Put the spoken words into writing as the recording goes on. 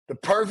The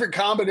perfect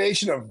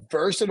combination of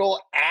versatile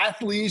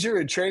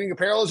athleisure and training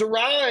apparel has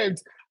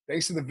arrived.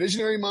 Thanks to the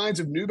visionary minds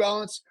of New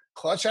Balance,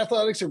 Clutch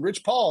Athletics, and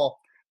Rich Paul,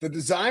 the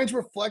designs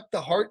reflect the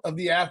heart of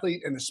the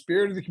athlete and the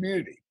spirit of the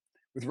community.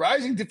 With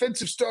rising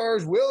defensive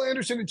stars Will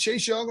Anderson and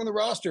Chase Young on the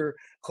roster,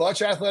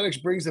 Clutch Athletics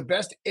brings the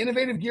best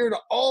innovative gear to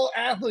all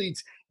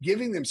athletes,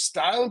 giving them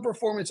style and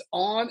performance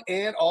on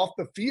and off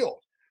the field.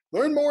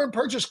 Learn more and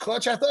purchase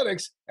Clutch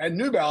Athletics at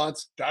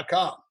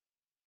newbalance.com.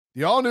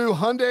 The all-new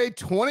Hyundai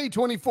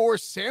 2024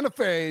 Santa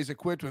Fe is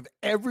equipped with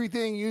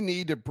everything you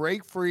need to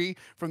break free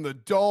from the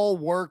dull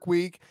work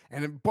week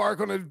and embark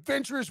on an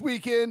adventurous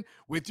weekend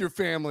with your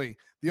family.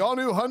 The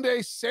all-new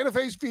Hyundai Santa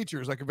Fe's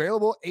features like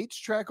available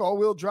H-Track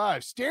all-wheel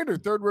drive,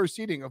 standard third-row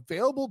seating,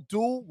 available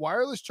dual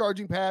wireless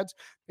charging pads,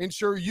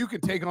 ensure you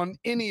can take on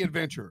any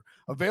adventure.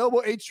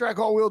 Available H-Track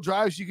all-wheel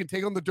drives you can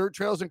take on the dirt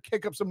trails and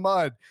kick up some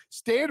mud.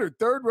 Standard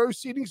third-row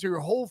seating so your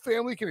whole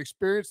family can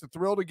experience the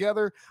thrill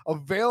together.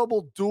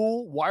 Available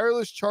dual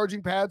wireless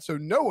charging pads so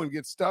no one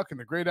gets stuck in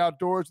the great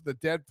outdoors with a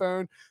dead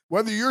phone.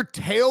 Whether you're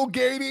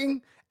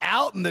tailgating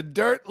out in the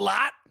dirt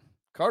lot,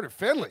 Carter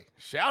Finley,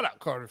 shout out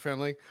Carter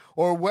Finley,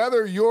 or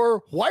whether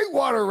you're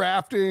whitewater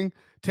rafting,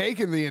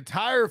 taking the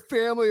entire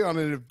family on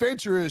an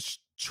adventurous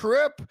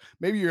trip,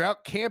 maybe you're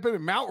out camping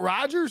in Mount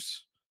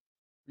Rogers.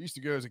 I used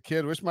to go as a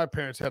kid. Wish my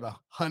parents had a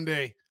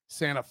Hyundai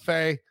Santa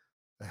Fe.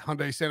 The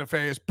Hyundai Santa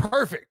Fe is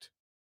perfect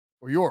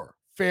for your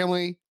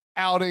family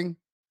outing.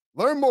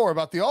 Learn more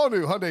about the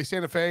all-new Hyundai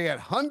Santa Fe at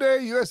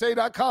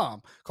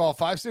HyundaiUSA.com. Call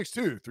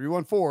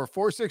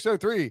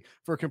 562-314-4603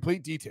 for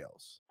complete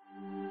details.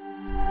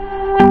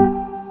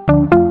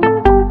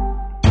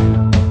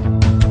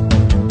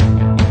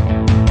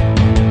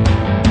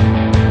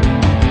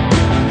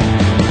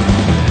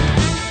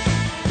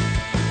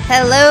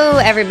 Hello,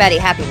 everybody.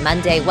 Happy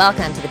Monday.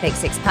 Welcome to the Pick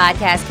Six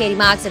Podcast. Katie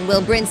Mox and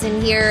Will Brinson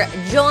here,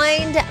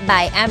 joined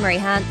by Emery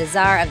Hunt, the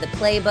czar of the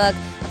playbook.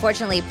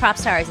 Unfortunately, Prop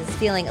Stars is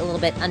feeling a little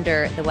bit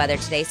under the weather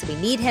today, so we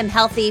need him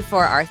healthy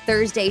for our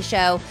Thursday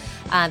show.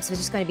 So it's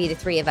just going to be the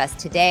three of us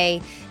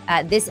today.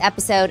 This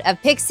episode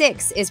of Pick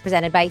Six is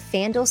presented by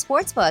FanDuel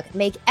Sportsbook.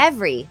 Make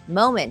every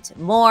moment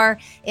more.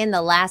 In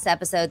the last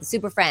episode, the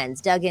Super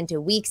Friends dug into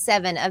Week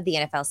 7 of the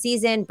NFL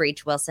season.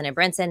 Breach, Wilson, and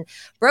Brinson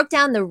broke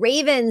down the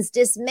Ravens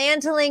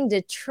dismantling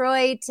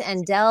Detroit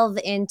and delve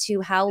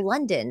into how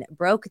London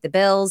broke the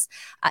Bills.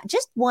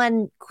 Just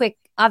one quick,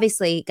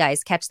 obviously,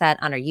 guys, catch that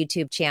on our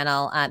YouTube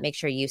channel. Make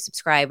sure you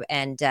subscribe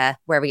and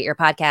wherever you get your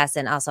podcasts,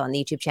 and also on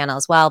the YouTube channel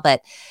as well.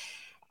 But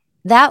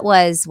that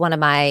was one of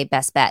my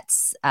best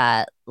bets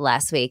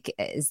last week,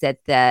 is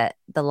that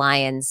the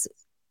Lions,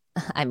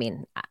 I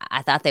mean,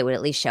 I thought they would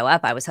at least show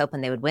up. I was hoping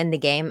they would win the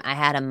game. I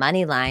had a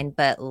money line,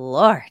 but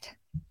Lord.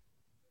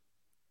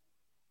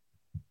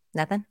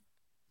 Nothing?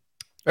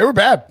 They were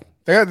bad.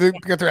 They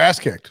got their ass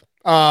kicked.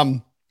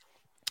 I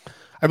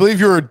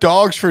believe you were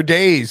dogs for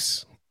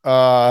days.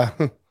 Yeah.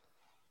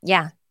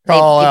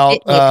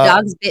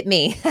 Dogs bit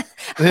me.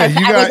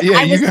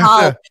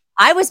 Yeah,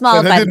 I was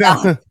mauled by the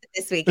dogs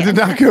this weekend. It did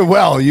not go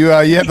well. You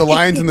had the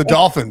Lions and the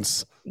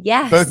Dolphins.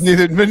 Yes.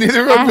 Neither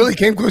really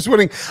came close to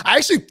winning. I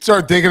actually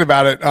started thinking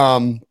about it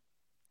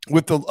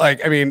with the,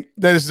 like, I mean,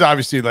 this is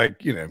obviously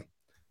like,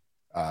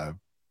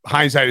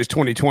 hindsight is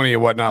 2020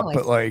 and whatnot,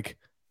 but like,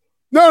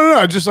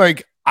 no, just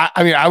like,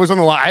 I mean, I was on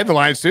the line. I had the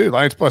Lions too,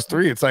 Lions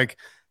 +3. It's like,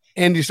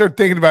 and you start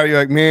thinking about it, you're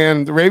like,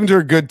 man, the Ravens are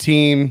a good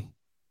team.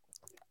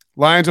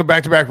 Lions on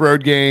back-to-back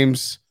road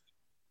games.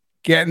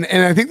 And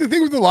I think the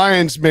thing with the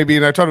Lions, maybe,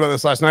 and I talked about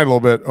this last night a little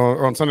bit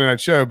or on Sunday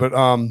Night Show, but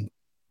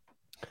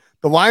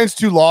the Lions'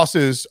 2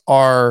 losses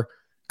are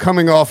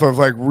coming off of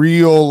like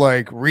real,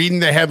 like reading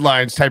the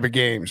headlines type of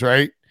games,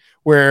 right?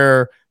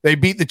 Where they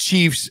beat the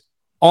Chiefs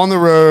on the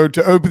road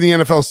to open the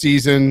NFL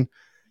season,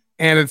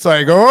 and it's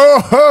like,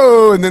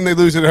 and then they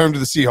lose at home to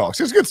the Seahawks.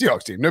 It's a good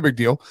Seahawks team, no big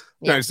deal.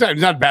 Yeah. No, it's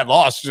not a bad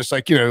loss, it's just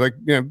like,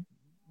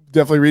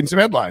 definitely reading some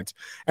headlines.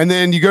 And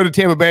then you go to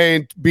Tampa Bay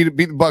and beat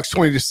the Bucks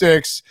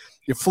 20-6.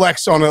 You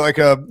flex on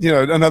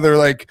another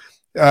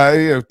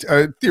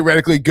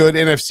theoretically good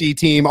NFC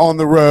team on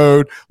the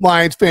road.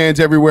 Lions fans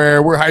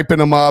everywhere. We're hyping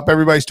them up.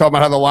 Everybody's talking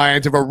about how the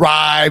Lions have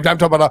arrived. I'm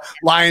talking about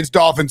a Lions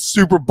Dolphins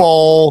Super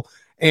Bowl,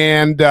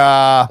 and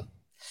then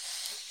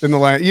the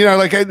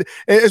Lions.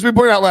 As we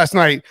pointed out last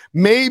night,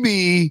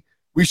 maybe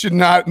we should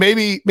not.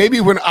 Maybe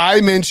when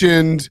I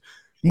mentioned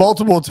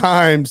multiple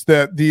times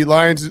that the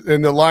Lions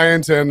and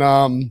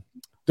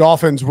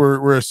Dolphins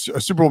were a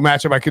Super Bowl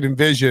matchup I could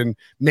envision,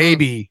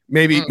 maybe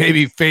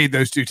fade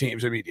those two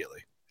teams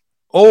immediately.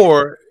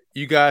 Or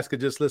you guys could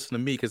just listen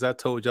to me, because I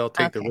told y'all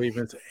take the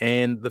Ravens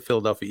and the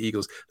Philadelphia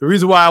Eagles. The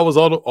reason why I was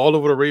all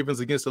over the Ravens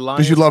against the Lions.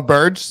 Because you love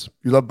birds?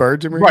 You love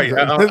birds, right?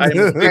 I'm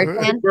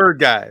a bird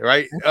guy,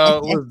 right?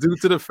 Was due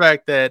to the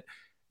fact that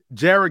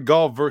Jared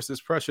Goff versus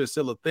pressure is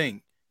still a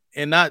thing.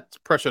 And not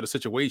pressure of the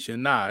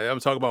situation. Nah, I'm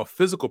talking about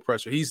physical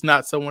pressure. He's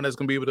not someone that's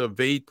going to be able to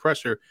evade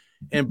pressure,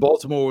 and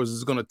Baltimore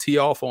is going to tee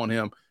off on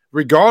him,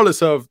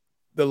 regardless of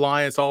the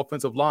Lions'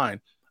 offensive line.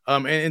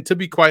 And to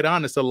be quite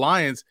honest, the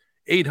Lions,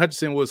 Aiden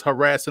Hutchinson was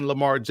harassing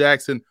Lamar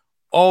Jackson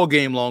all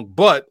game long,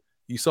 but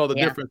You saw the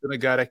difference in a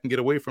guy that can get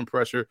away from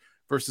pressure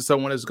versus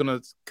someone that's going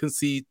to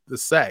concede the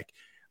sack.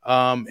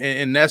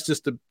 And that's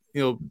just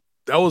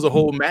that was a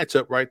whole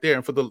matchup right there.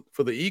 And for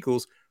the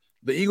Eagles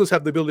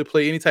have the ability to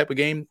play any type of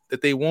game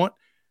that they want.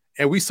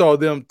 And we saw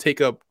them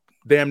take up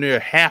damn near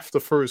half the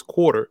first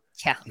quarter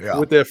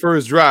with their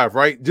first drive,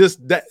 right?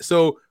 Just that.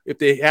 So if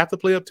they have to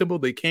play up tempo,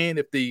 they can.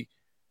 If they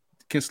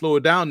can slow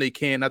it down, they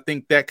can. I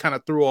think that kind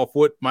of threw off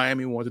what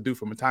Miami wanted to do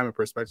from a timing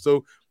perspective.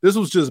 So this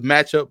was just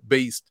matchup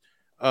based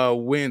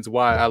wins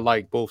why I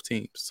like both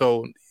teams.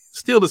 So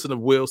still listen to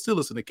Will, still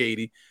listen to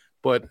Katie,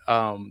 but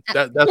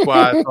that's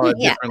why I saw it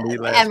differently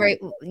last week.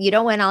 You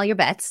don't win all your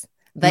bets.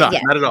 But no,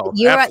 not at all.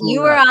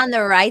 You were on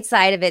the right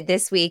side of it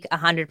this week,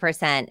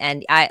 100%.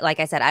 And like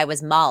I said, I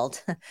was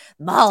mauled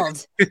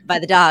by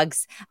the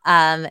dogs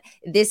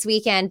this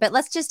weekend. But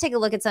let's just take a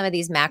look at some of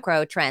these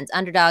macro trends.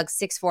 Underdogs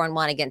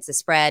 6-4-1 against the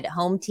spread.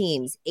 Home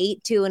teams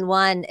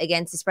 8-2-1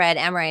 against the spread.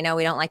 Emory, I know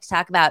we don't like to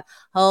talk about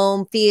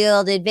home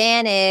field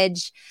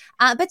advantage,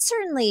 but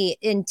certainly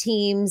in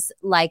teams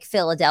like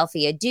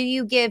Philadelphia, do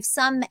you give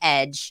some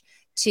edge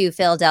to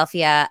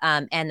Philadelphia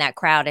and that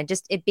crowd and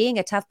just it being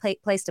a tough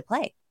place to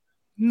play?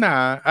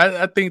 Nah,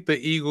 I think the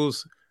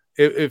Eagles,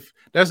 if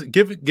that's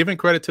giving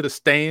credit to the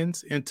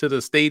stands and to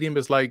the stadium,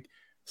 is like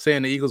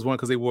saying the Eagles won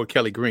because they wore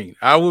Kelly green.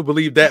 I would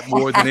believe that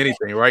more than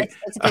anything, right?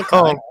 It's a good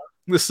color.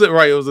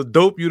 Right. It was a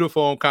dope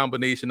uniform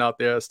combination out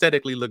there.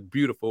 Aesthetically looked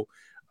beautiful.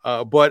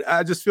 But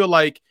I just feel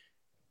like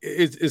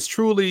it's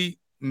truly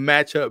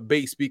matchup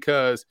based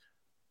because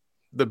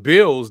the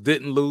Bills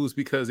didn't lose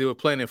because they were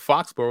playing in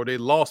Foxborough. They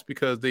lost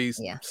because they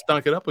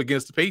stunk it up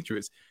against the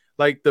Patriots.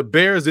 Like the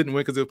Bears didn't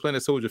win because they were playing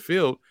at Soldier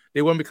Field.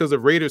 They won because the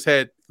Raiders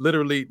had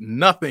literally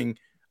nothing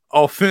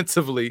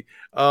offensively.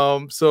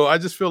 So I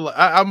just feel like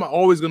I'm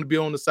always going to be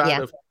on the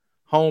side of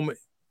home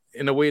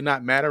in a way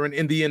not mattering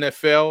in the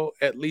NFL,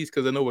 at least,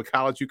 because I know with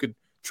college you could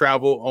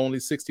travel only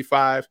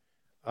 65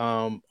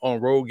 on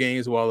road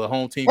games while the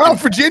home team. Well,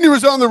 Virginia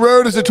was on the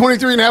road as a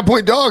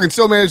 23.5-point dog and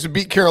still managed to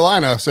beat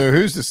Carolina. So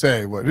who's to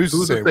say what? Who's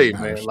to say,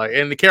 man? Like,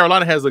 and the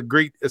Carolina has a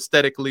great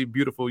aesthetically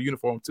beautiful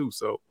uniform too.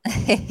 So,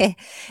 and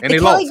they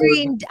Kelly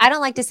Green. I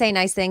don't like to say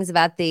nice things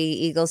about the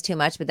Eagles too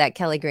much, but that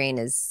Kelly Green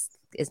is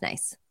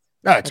nice.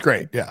 No, it's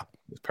great. Yeah,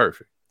 it's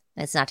perfect.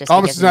 It's not just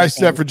almost as nice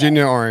as that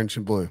Virginia orange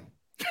and blue.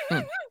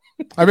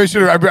 I make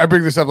sure I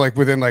bring this up like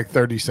within like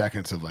 30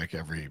 seconds of like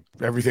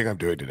everything I'm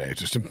doing today.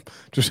 Just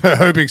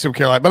hoping some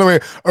Carolina. By the way,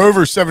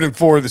 over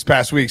 7-4 this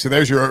past week. So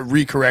there's your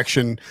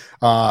recorrection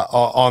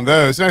on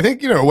those. And I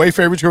think, away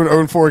favorites going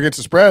 0-4 against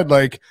the spread.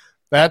 Like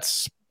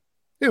that's,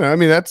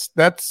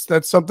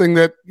 that's something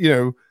that,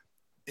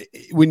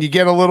 when you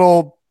get a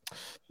little,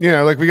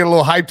 like we get a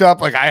little hyped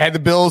up. Like I had the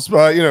Bills,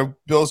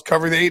 Bills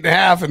covering the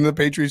 8.5 and the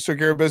Patriots took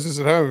care of business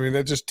at home. I mean,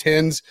 that just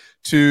tends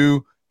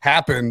to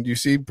happen. You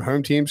see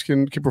home teams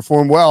can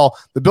perform well.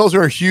 The Bills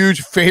are a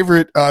huge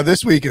favorite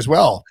this week as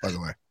well, by the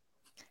way.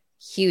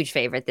 Huge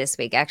favorite this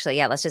week. Actually,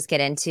 yeah, let's just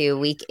get into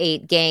week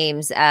 8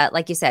 games.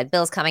 Like you said,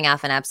 Bills coming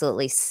off an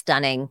absolutely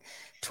stunning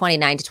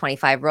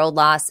 29-25 road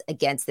loss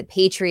against the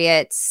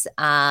Patriots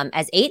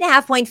as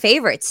 8.5-point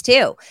favorites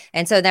too.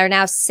 And so they're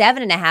now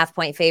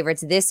 7.5-point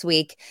favorites this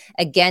week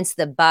against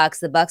the Bucs.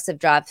 The Bucs have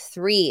dropped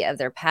 3 of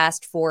their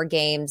past 4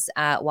 games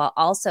while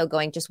also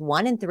going just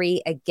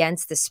 1-3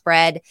 against the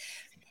spread.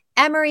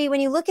 Emory, when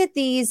you look at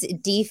these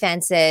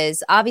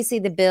defenses, obviously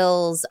the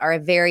Bills are a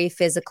very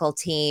physical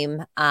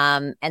team,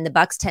 and the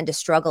Bucs tend to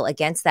struggle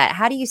against that.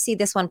 How do you see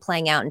this one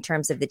playing out in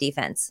terms of the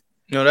defense?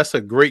 That's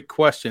a great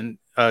question,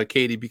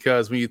 Katie,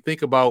 because when you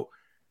think about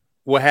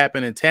what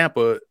happened in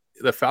Tampa,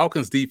 the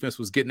Falcons' defense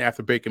was getting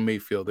after Baker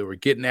Mayfield. They were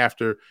getting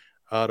after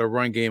the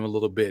run game a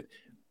little bit.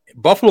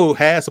 Buffalo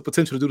has the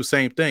potential to do the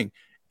same thing,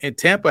 and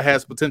Tampa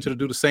has the potential to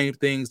do the same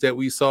things that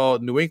we saw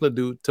New England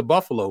do to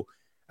Buffalo.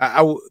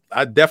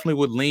 I definitely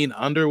would lean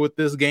under with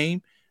this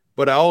game,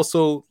 but I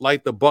also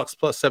like the Bucs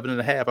plus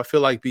 7.5. I feel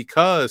like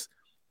because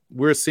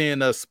we're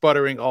seeing a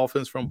sputtering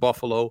offense from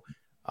Buffalo,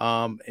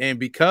 and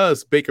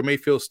because Baker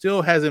Mayfield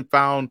still hasn't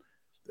found,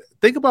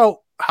 think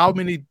about how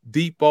many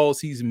deep balls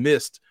he's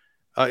missed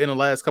in the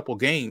last couple of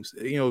games.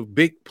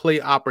 Big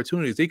play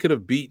opportunities. They could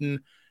have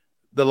beaten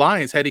the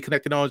Lions had he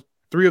connected on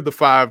 3 of the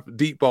 5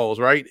 deep balls,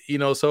 right?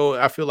 So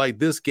I feel like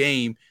this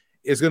game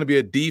is going to be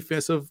a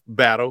defensive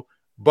battle.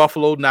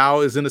 Buffalo now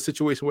is in a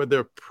situation where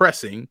they're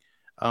pressing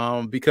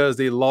because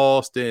they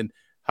lost, and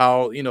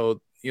how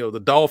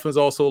the Dolphins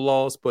also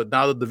lost, but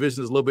now the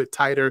division is a little bit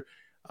tighter.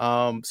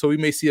 So we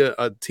may see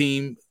a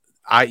team,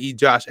 i.e.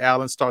 Josh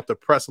Allen, start to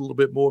press a little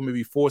bit more,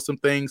 maybe force some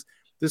things.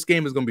 This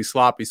game is going to be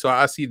sloppy, so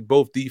I see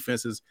both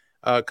defenses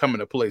coming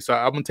to play. So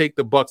I'm going to take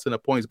the Bucs and the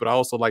points, but I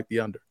also like the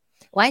under.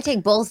 Why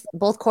take both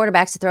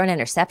quarterbacks to throw an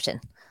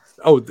interception?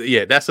 Oh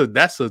yeah, that's a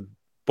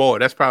boy,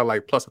 that's probably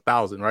like plus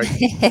 1,000, right?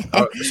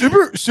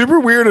 Super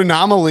weird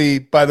anomaly,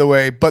 by the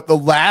way. But the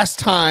last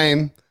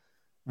time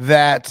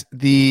that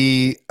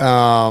the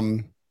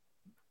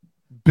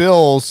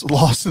Bills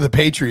lost to the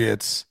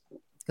Patriots,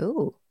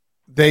 ooh,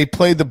 they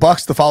played the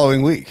Bucs the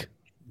following week.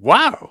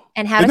 Wow.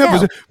 And how did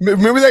it go?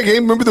 Remember that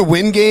game? Remember the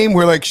win game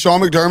where like Sean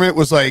McDermott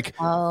was like,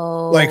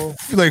 like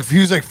he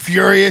was like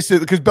furious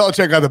because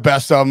Belichick got the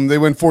best of them. They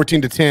win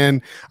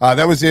 14-10.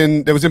 That was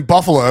in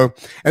Buffalo,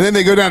 and then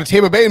they go down to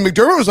Tampa Bay, and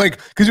McDermott was like,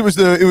 because it was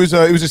a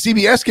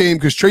CBS game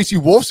because Tracy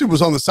Wolfson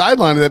was on the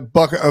sideline of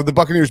the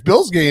Buccaneers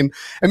Bills game,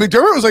 and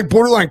McDermott was like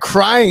borderline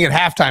crying at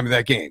halftime of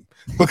that game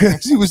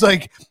because he was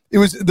like, it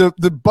was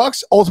the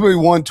Bucs ultimately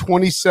won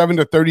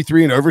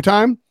 27-33 in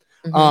overtime.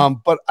 Mm-hmm.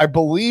 But I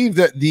believe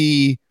that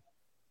the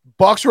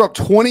Bucs were up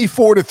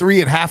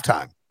 24-3 at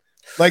halftime.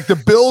 Like the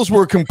Bills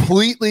were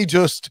completely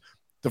just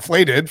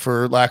deflated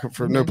for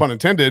no pun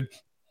intended.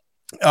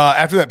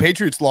 After that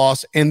Patriots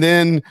loss, and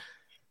then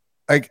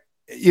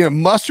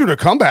mustered a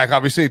comeback.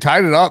 Obviously,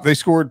 tied it up. They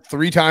scored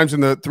 3 times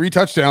in the 3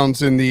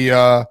 touchdowns in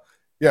the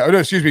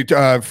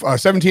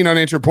 17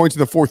 unanswered points in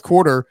the fourth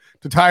quarter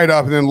to tie it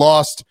up, and then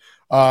lost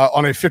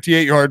on a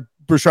 58-yard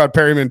Brashad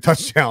Perryman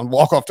touchdown,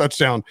 walk-off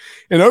touchdown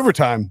in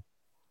overtime.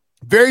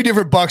 Very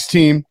different Bucs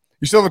team.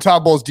 You still have a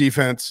Todd Bowles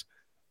defense.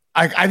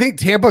 I think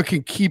Tampa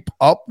can keep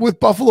up with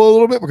Buffalo a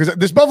little bit because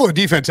this Buffalo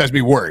defense has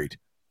me worried,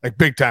 like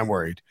big time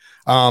worried.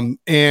 I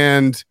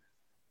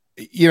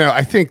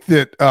think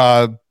that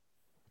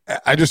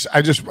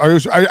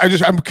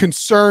I'm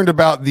concerned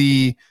about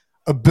the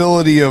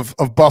ability of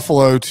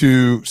Buffalo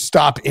to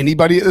stop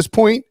anybody at this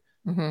point.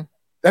 Mm-hmm.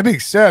 That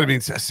being said, I mean,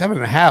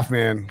 7.5,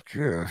 man.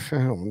 Gosh,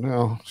 I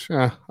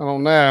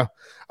don't know.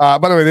 By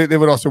the way, they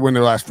would also win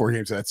their last 4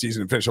 games of that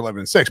season and finish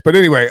 11-6. But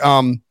anyway,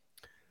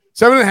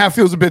 7.5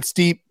 feels a bit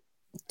steep.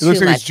 It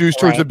looks like it's juiced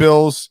towards the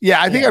Bills.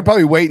 Yeah, I think I'd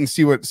probably wait and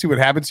see what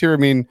happens here. I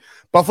mean,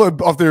 Buffalo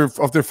off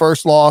their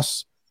first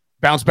loss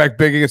bounced back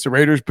big against the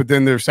Raiders, but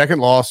then their second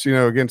loss,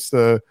 against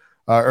the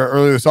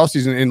earlier this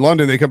offseason in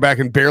London, they come back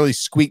and barely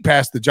squeak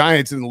past the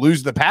Giants and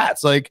lose the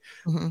Pats. Like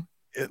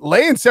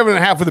laying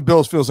 7.5 with the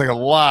Bills feels like a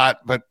lot,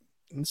 but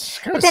then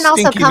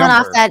also coming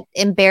off that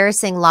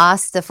embarrassing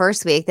loss the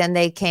first week, then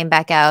they came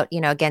back out,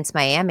 against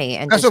Miami,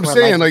 and that's what I'm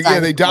saying.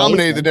 They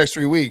dominated the next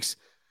 3 weeks.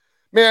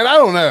 Man, I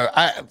don't know.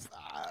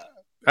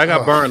 I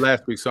got burned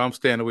last week, so I'm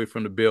staying away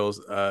from the Bills.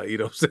 You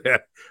know what I'm saying?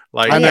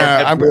 Like,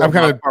 I'm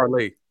kind of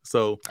parlay.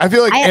 So I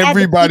feel like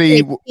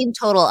everybody team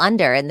total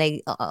under, and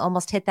they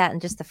almost hit that in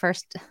just the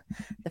first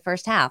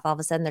half. All of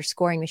a sudden, they're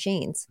scoring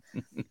machines.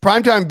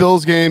 Primetime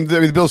Bills game.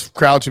 The Bills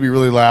crowd should be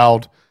really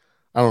loud.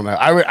 I don't know.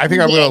 I think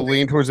I'm going to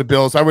lean towards the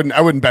Bills. I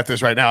wouldn't bet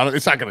this right now.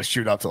 It's not going to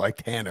shoot up to like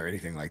 10 or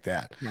anything like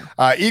that. No.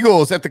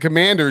 Eagles at the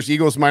Commanders.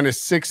 Eagles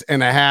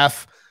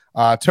 -6.5.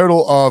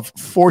 Total of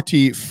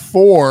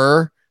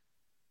 44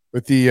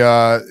 with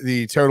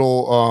the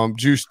total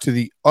juice to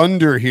the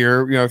under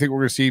here. I think we're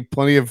going to see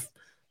plenty of.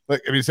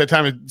 It's that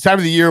time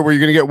of the year where you're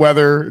going to get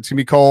weather. It's going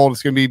to be cold.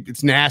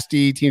 It's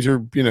nasty. Teams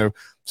are,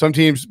 some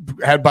teams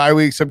had bye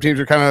weeks. Some teams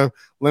are kind of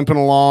limping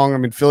along. I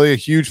mean, Philly, a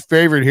huge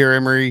favorite here,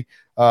 Emery.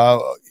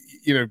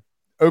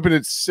 Open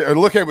at 6,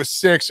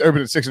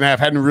 open at 6.5,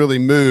 hadn't really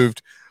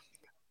moved.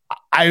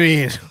 I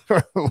mean,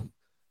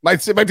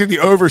 might take the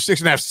over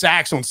 6.5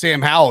 sacks on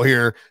Sam Howell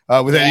here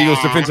with that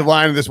Eagles defensive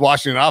line and this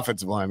Washington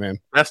offensive line, man.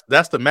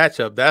 That's the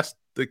matchup. That's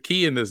the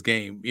key in this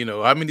game.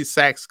 How many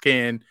sacks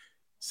can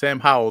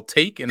Sam Howell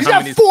take? And he's how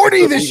got many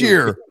 40 this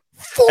year.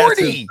 40. That's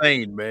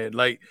insane, man.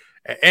 Like,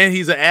 and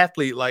he's an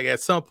athlete. Like,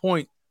 at some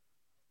point,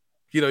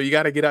 you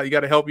got to get out. You got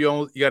to help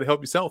you got to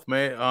help yourself,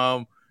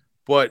 man.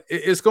 But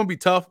it's going to be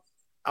tough.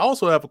 I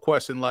also have a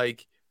question,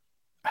 like,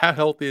 how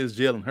healthy is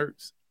Jalen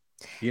Hurts?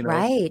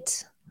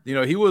 Right.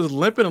 He was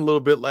limping a little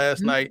bit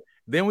last night.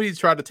 Then when he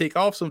tried to take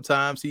off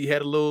sometimes, he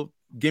had a little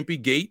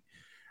gimpy gait.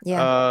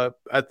 Yeah.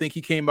 I think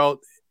he came out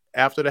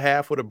after the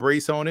half with a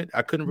brace on it.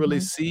 I couldn't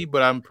really see,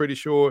 but I'm pretty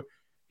sure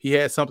he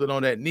had something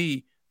on that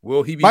knee.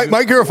 Will he be?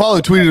 Mike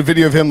Garafolo tweeted a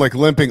video of him like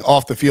limping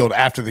off the field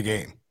after the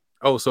game.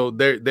 Oh, so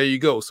there you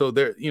go. So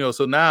there,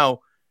 so now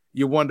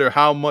you wonder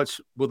how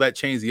much will that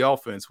change the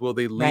offense? Will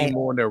they lean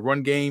more on their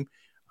run game?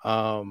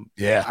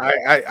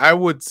 I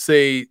would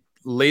say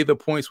lay the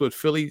points with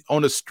Philly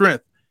on the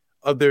strength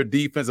of their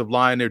defensive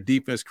line, their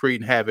defense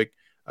creating havoc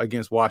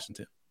against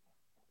Washington.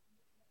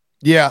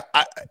 Yeah,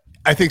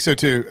 I think so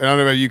too. I don't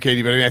know about you,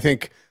 Katie, but I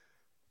think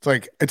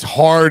it's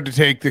hard to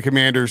take the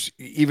Commanders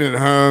even at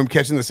home,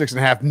 catching the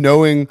 6.5,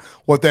 knowing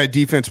what that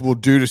defense will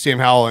do to Sam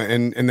Howell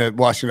and the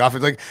Washington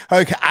offense.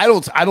 Like I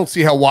don't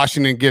see how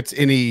Washington gets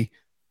any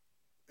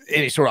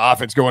sort of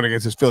offense going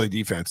against this Philly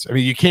defense. I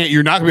mean,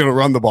 you're not gonna be able to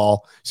run the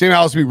ball. Sam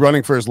Howell's gonna be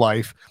running for his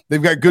life.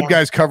 They've got good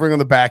guys covering on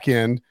the back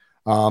end.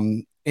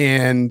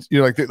 And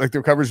their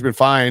coverage has been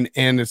fine.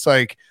 And it's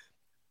like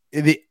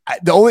the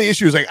only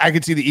issue is I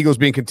could see the Eagles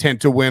being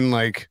content to win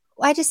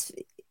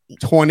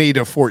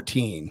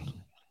 20-14.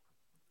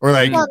 Or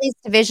these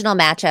divisional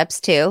matchups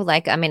too.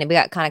 We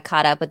got kind of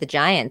caught up with the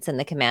Giants and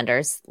the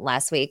Commanders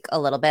last week a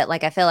little bit.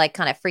 I feel like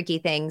kind of freaky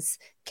things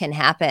can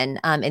happen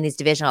in these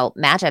divisional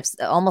matchups.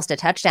 Almost a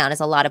touchdown is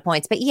a lot of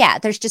points. But yeah,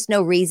 there's just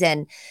no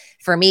reason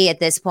for me at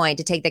this point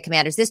to take the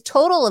Commanders. This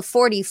total of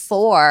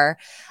 44,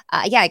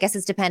 I guess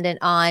it's dependent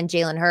on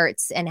Jalen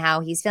Hurts and how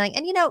he's feeling.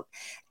 And,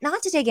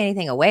 not to take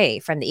anything away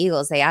from the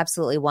Eagles, they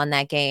absolutely won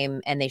that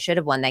game and they should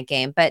have won that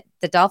game. But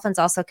the Dolphins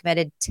also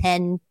committed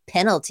 10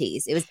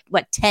 penalties. It was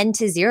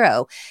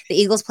 10-0. The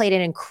Eagles played an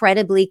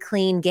incredibly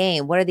clean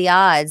game. What are the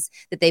odds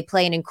that they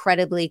play an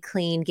incredibly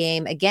clean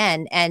game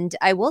again? And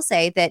I will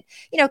say that,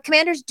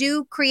 Commanders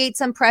do create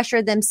some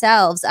pressure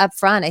themselves up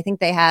front. I think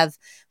they have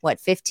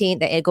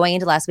 15 going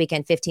into last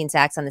weekend, 15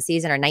 sacks on the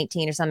season, or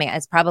 19 or something.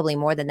 It's probably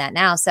more than that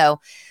now. So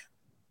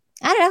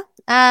I don't know.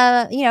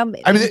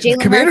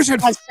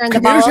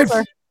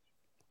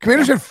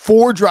 Commanders had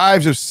 4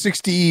 drives of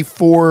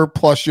 64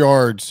 plus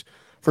yards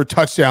for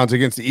touchdowns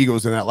against the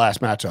Eagles in that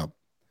last matchup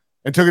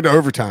and took it to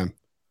overtime.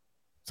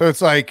 So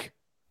it's like,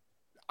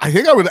 I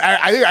think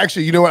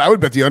actually, you know what? I would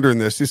bet the under in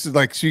this. This is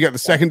like, so you got the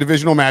second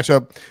divisional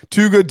matchup,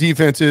 2 good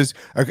defenses,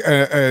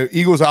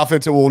 Eagles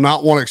offense that will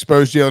not want to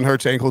expose Jalen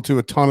Hurts' ankle to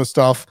a ton of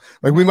stuff.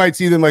 Like, we might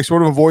see them like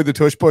sort of avoid the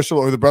tush push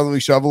or the brotherly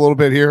shove a little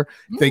bit here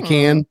if they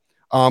can.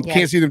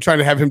 Can't see them trying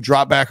to have him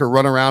drop back or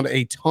run around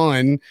a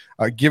ton,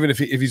 given if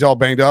he's all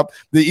banged up.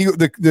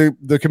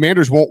 The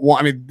Commanders won't want.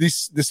 I mean, the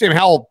Sam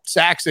Howell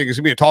sack thing is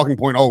going to be a talking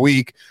point all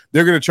week.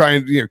 They're going to try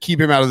and keep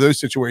him out of those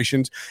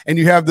situations. And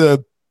you have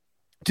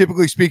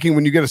typically speaking,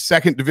 when you get a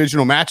second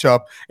divisional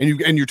matchup, and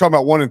you're talking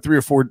about 1 in 3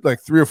 or 4,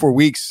 like 3 or 4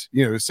 weeks,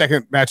 the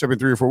second matchup in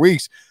 3 or 4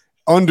 weeks,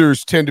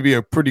 unders tend to be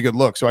a pretty good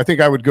look. So I think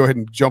I would go ahead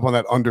and jump on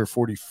that under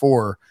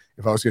 44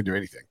 if I was going to do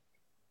anything.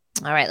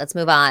 All right, let's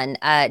move on.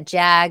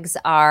 Jags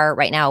are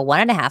right now a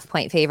 1.5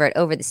 point favorite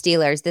over the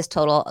Steelers. This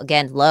total,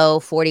 again, low,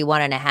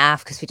 41.5,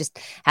 because we just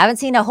haven't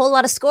seen a whole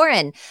lot of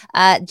scoring.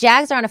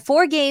 Jags are on a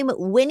 4-game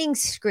winning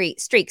streak,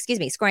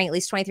 scoring at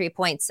least 23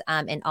 points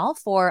in all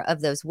 4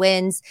 of those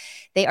wins.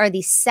 They are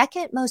the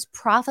second most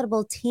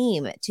profitable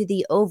team to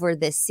the over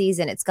this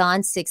season. It's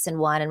gone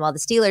 6-1. And while the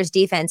Steelers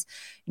defense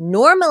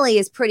normally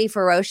is pretty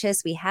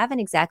ferocious, we haven't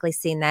exactly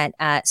seen that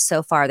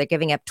so far. They're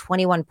giving up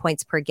 21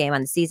 points per game on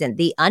the season.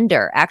 The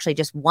under actually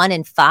just 1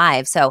 in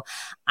 5. So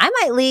I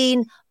might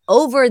lean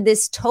over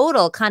this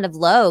total kind of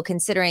low,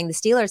 considering the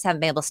Steelers haven't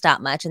been able to stop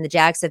much and the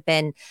Jags have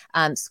been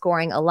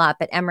scoring a lot.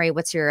 But Emery,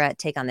 what's your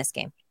take on this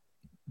game?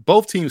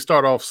 Both teams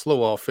start off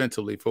slow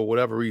offensively for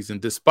whatever reason,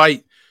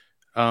 despite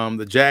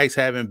the Jags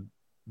having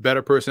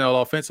better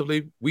personnel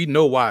offensively. We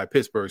know why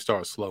Pittsburgh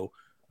starts slow.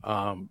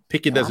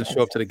 Pickett doesn't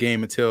show up to the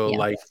game until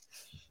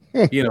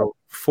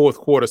fourth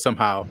quarter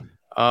somehow.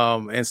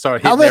 And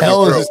start hitting. How the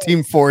hell is this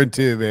team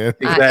 4-2, man?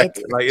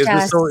 Exactly.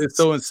 It's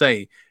so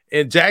insane.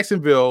 And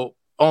Jacksonville,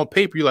 on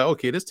paper, you're like,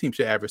 okay, this team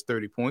should average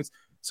 30 points.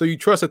 So you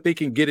trust that they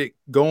can get it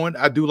going.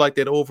 I do like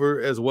that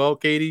over as well,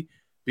 Katie,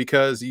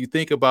 because you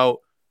think about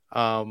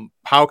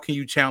how can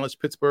you challenge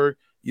Pittsburgh?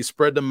 You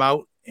spread them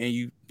out and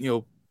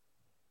you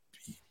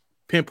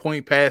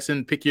pinpoint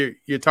passing, pick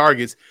your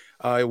targets,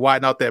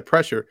 widen out that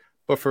pressure.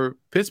 But for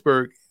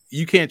Pittsburgh,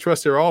 you can't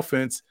trust their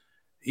offense,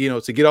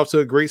 to get off to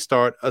a great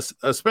start,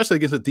 especially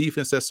against a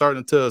defense that's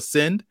starting to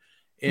ascend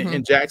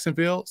in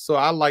Jacksonville. So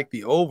I like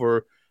the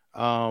over.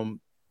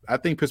 I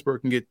think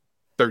Pittsburgh can get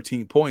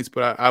 13 points,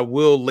 but I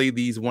will lay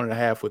these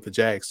 1.5 with the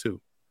Jags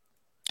too.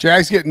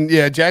 Jags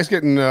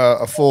getting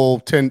a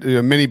full 10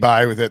 mini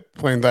bye with it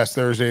playing last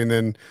Thursday, and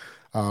then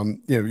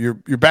your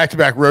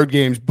back-to-back road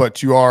games,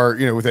 but you are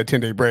with that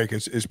 10-day break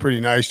is pretty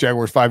nice.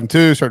 Jaguars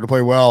 5-2, starting to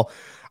play well.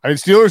 I mean,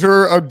 Steelers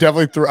are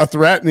definitely a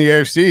threat in the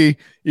AFC,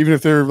 even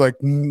if they're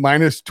like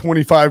minus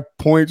 25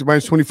 points,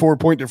 minus 24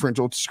 point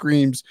differential. It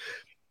screams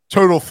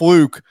total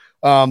fluke.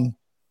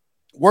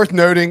 Worth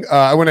noting,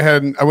 I went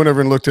over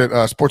and looked at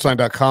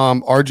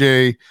sportsline.com.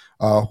 RJ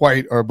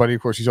White, our buddy,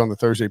 of course, he's on the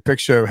Thursday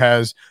Pick Show,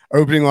 has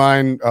opening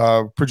line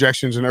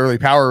projections and early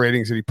power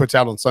ratings that he puts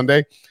out on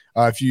Sunday.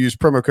 If you use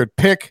promo code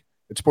PICK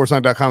at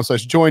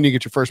sportsline.com/join, you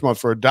get your first month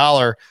for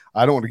 $1.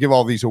 I don't want to give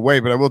all these away,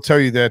 but I will tell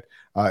you that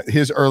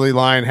his early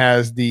line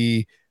has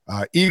the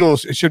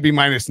Eagles. It should be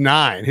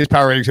 -9. His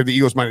power ratings have the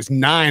Eagles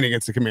 -9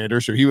 against the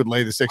Commanders, so he would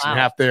lay the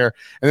 6.5 there.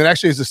 And then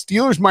actually, is the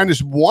Steelers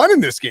 -1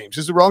 in this game.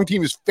 Since the wrong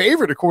team is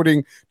favored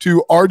according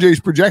to RJ's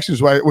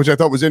projections, which I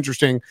thought was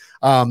interesting.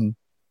 I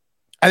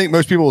think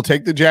most people will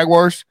take the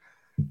Jaguars.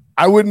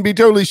 I wouldn't be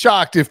totally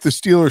shocked if the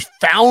Steelers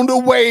found a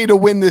way to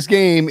win this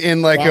game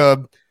in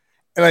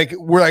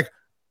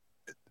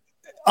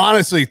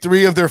honestly,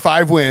 3 of their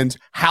 5 wins.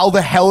 How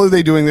the hell are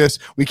they doing this?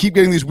 We keep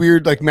getting these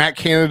weird Matt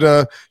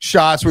Canada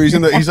shots where he's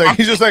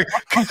just like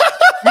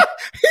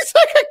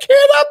I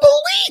cannot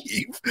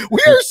believe we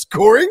are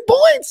scoring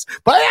points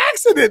by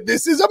accident.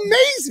 This is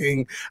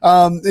amazing.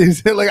 I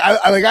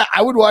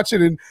would watch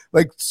it in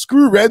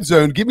screw red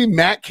zone. Give me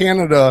Matt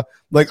Canada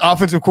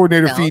offensive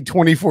coordinator feed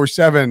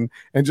 24/7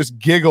 and just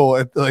giggle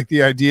at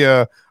the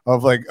idea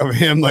of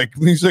him.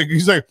 He's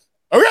like,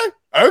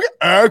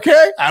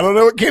 okay. I don't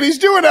know what Kenny's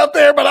doing out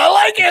there, but I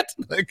like it.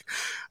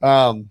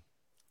 I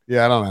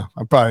don't know.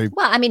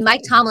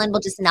 Mike Tomlin will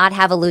just not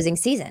have a losing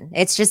season.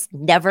 It's just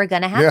never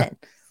going to happen.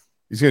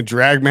 He's going to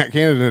drag Matt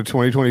Canada into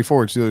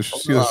 2024.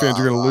 Steelers fans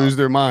are going to lose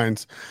their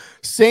minds.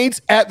 Saints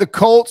at the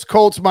Colts.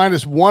 Colts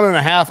minus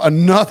 1.5.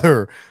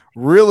 Another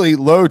really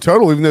low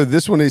total, even though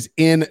this one is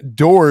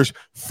indoors,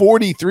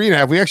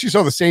 43.5. We actually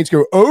saw the Saints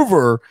go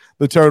over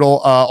the total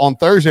on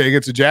Thursday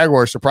against the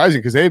Jaguars. Surprising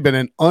because they've been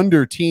an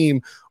under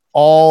team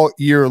all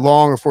year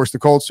long. Of course, the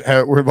Colts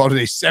were involved in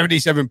a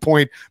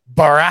 77-point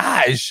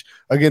barrage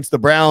against the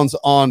Browns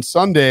on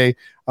Sunday.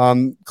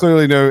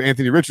 Clearly no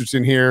Anthony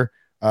Richardson here.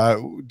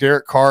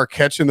 Derek Carr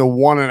catching the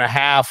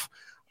 1.5.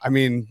 I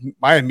mean,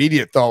 my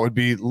immediate thought would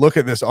be look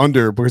at this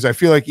under, because I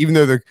feel like even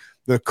though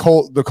the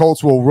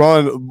Colts will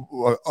run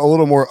a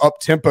little more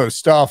up-tempo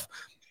stuff,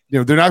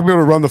 they're not going to be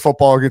able to run the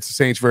football against the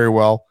Saints very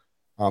well.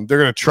 They're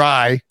going to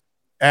try.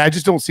 And I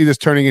just don't see this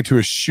turning into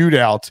a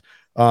shootout.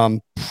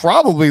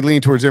 Probably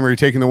lean towards Emery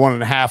taking the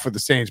 1.5 with the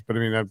Saints, but I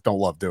mean, I don't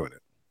love doing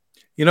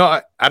it.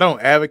 I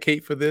don't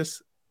advocate for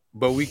this,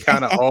 but we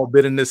kind of all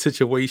been in this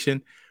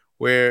situation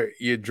where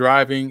you're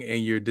driving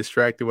and you're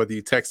distracted, whether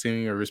you're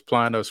texting or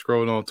replying or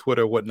scrolling on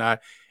Twitter or whatnot,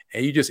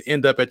 and you just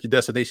end up at your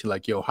destination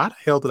like, yo, how the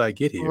hell did I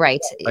get here? Right.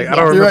 Like, I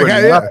don't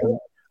remember nothing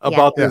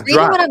about this Reading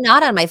drive. when I'm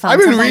not on my phone. I've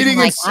been reading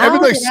I've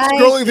been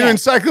scrolling through Yeah.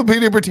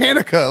 Encyclopedia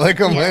Britannica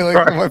on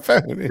my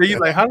phone. So you're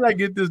like, how did I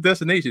get this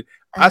destination?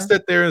 I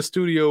sat there in the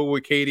studio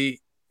with Katie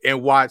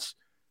and watched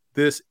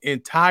this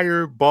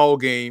entire ball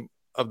game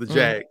of the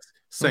Jags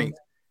Saints.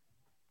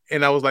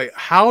 And I was like,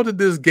 how did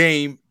this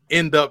game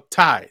end up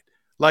tied?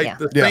 Like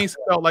the Saints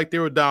felt like they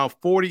were down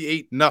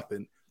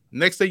 48-0.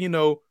 Next thing you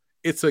know,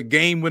 it's a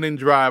game-winning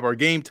drive or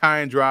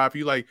game-tying drive.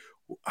 You're like,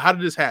 how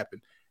did this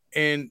happen?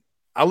 And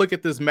I look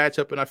at this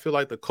matchup and I feel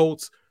like the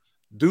Colts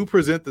do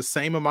present the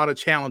same amount of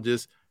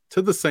challenges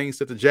to the Saints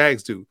that the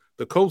Jags do.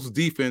 The Colts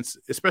defense,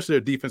 especially their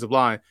defensive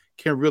line,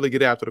 can really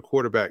get after the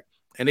quarterback.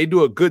 And they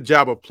do a good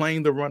job of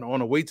playing the run on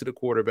the way to the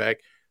quarterback.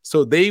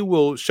 So they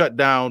will shut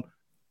down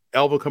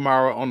Alvin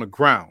Kamara on the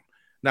ground.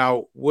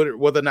 Now, whether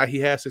or not he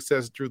has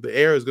success through the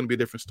air is going to be a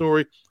different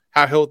story.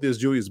 How healthy is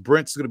Julius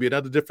Brent is going to be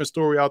another different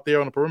story out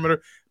there on the perimeter.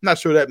 I'm not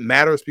sure that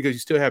matters because you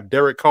still have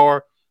Derek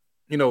Carr,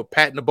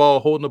 patting the ball,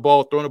 holding the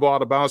ball, throwing the ball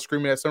out of bounds,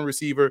 screaming at some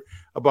receiver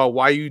about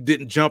why you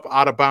didn't jump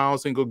out of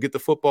bounds and go get the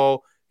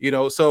football.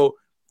 So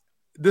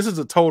this is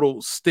a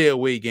total stay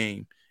away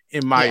game,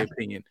 in my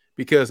opinion,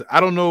 because I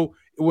don't know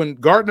when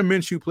Gardner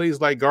Minshew plays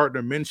like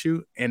Gardner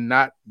Minshew and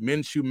not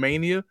Minshew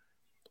Mania.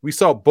 We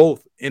saw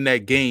both in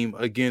that game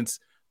against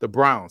the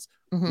Browns.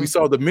 We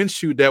saw the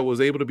Minshew that was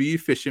able to be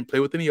efficient, play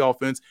within the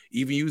offense,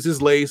 even use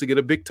his legs to get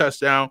a big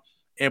touchdown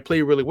and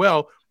play really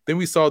well. Then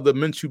we saw the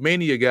Minshew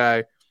Mania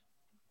guy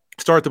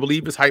start to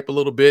believe his hype a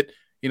little bit,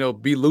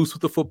 be loose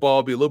with the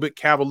football, be a little bit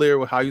cavalier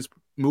with how he's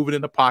moving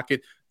in the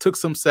pocket, took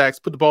some sacks,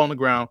 put the ball on the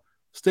ground.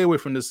 Stay away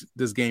from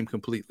this game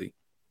completely.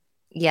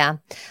 Yeah,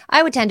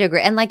 I would tend to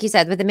agree. And like you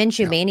said, with the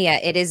Minshew Mania,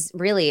 it is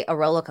really a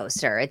roller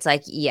coaster. It's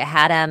like you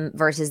had him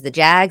versus the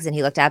Jags and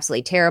he looked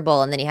absolutely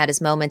terrible. And then he had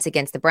his moments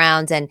against the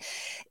Browns. And,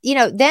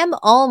 them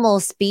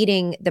almost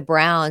beating the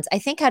Browns, I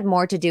think had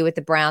more to do with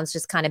the Browns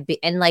just kind of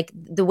and like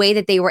the way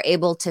that they were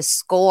able to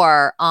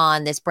score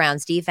on this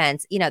Browns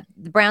defense. The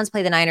Browns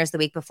played the Niners the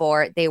week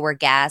before. They were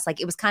gassed.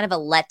 Like it was kind of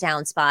a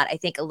letdown spot, I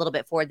think, a little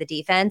bit for the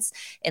defense.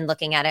 In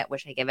looking at it,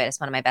 which I give it as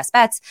one of my best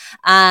bets.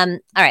 All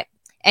right.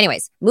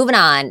 Anyways, moving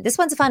on. This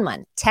one's a fun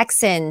one.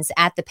 Texans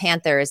at the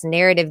Panthers,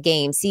 narrative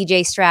game.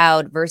 CJ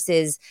Stroud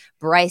versus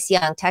Bryce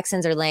Young.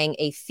 Texans are laying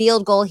a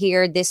field goal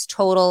here. This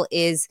total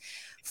is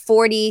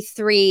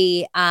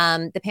 43.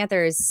 The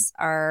Panthers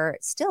are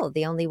still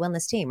the only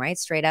winless team, right?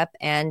 Straight up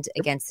and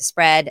against the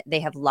spread. They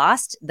have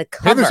lost the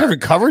cover. Panthers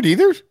haven't covered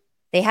either?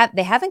 They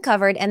haven't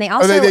covered. And they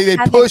also they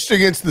pushed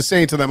against the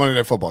Saints in that Monday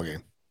Night Football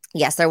game.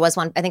 Yes, there was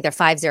one. I think they're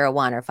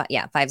 5-0-1 or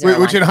 5-0-1.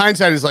 Which in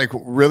hindsight is like,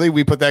 really?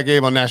 We put that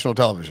game on national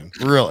television?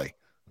 Really?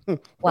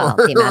 Well,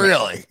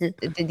 really?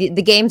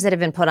 The games that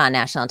have been put on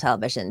national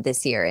television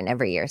this year and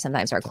every year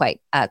sometimes are quite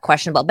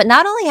questionable. But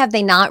not only have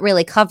they not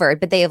really covered,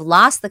 but they have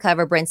lost the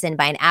cover, Brinson,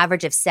 by an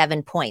average of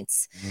 7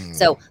 points.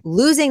 So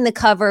losing the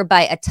cover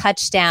by a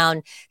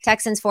touchdown.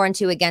 Texans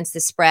 4-2 against the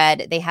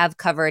spread. They have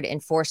covered in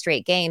 4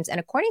 straight games. And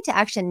according to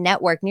Action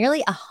Network,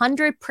 nearly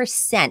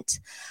 100%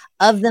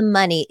 of the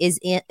money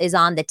is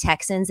on the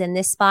Texans in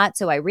this spot.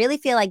 So I really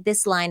feel like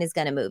this line is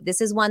going to move. This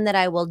is one that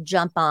I will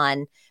jump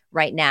on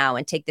right now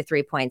and take the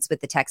 3 points with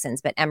the Texans.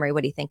 But Emery,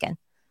 what are you thinking?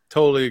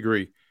 Totally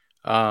agree.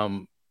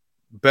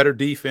 Better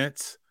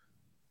defense,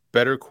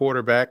 better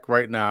quarterback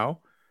right now.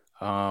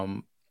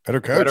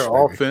 Better coach, better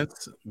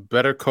offense,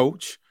 better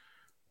coach.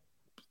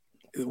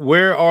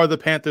 Where are the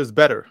Panthers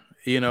better?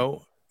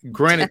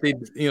 Granted,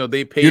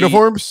 they pay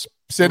uniforms,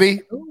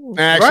 city.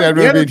 Actually, I'd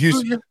rather be in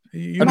Houston.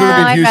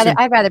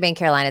 I'd rather be in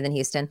Carolina than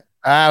Houston.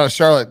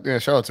 Charlotte. Yeah,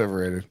 Charlotte's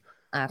overrated.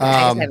 Okay, I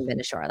just haven't been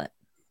to Charlotte.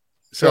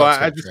 So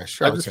I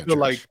just feel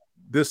like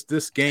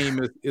this game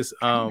is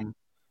I'm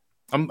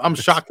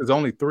shocked. There's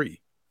only 3.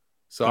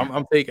 So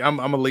I'm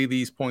gonna lay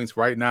these points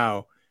right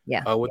now.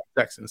 Yeah. With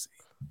the Texans,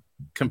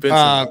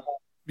 convincing.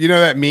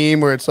 That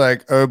meme where it's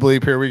like, oh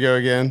bleep, here we go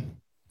again,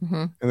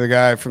 and the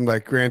guy from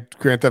like Grand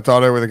Theft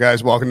Auto where the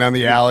guy's walking down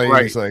the alley, right.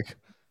 And he's like,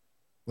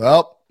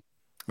 Well,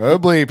 oh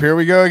bleep, here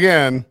we go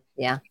again.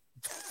 Yeah.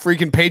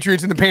 Freaking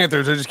Patriots and the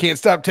Panthers. I just can't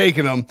stop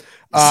taking them.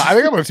 I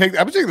think I'm gonna take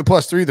the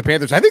 +3 the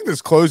Panthers. I think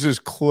this closes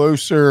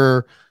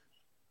closer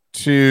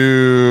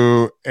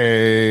to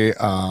a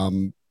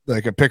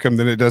like a pick 'em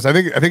than it does. I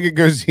think it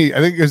goes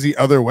the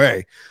other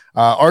way.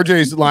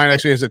 RJ's line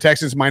actually has the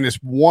Texans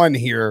 -1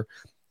 here.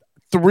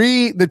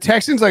 3, the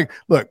Texans,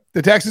 look,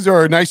 the Texans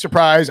are a nice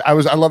surprise. I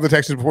love the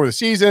Texans before the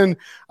season.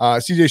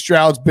 CJ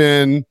Stroud's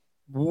been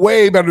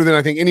way better than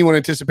I think anyone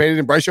anticipated,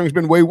 and Bryce Young's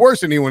been way worse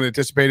than anyone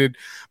anticipated.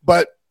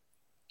 But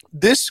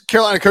this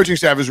Carolina coaching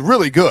staff is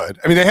really good.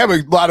 I mean, they have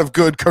a lot of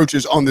good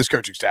coaches on this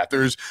coaching staff.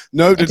 There's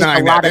no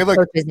denying that. They have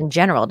coaches in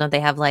general, don't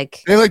they have they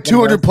have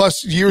 200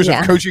 plus years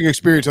of coaching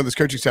experience on this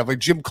coaching staff. Like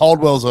Jim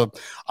Caldwell's a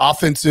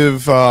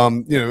offensive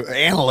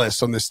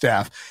analyst on this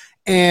staff.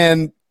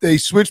 And they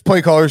switched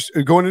play callers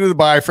going into the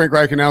bye. Frank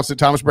Reich announced that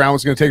Thomas Brown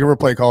was going to take over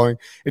play calling.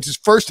 It's his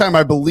first time,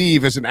 I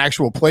believe, as an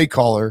actual play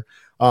caller.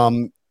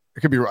 It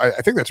could be right.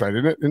 I think that's right,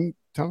 isn't it? And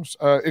Thomas.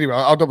 Anyway,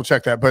 I'll double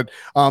check that. But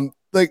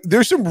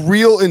there's some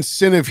real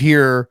incentive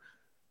here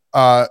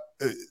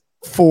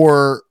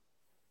for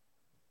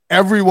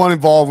everyone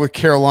involved with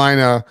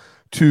Carolina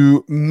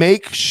to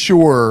make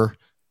sure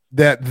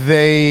that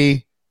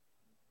they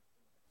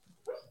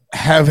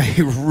have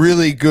a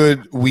really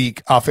good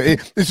week off.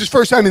 This is his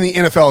first time in the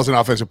NFL as an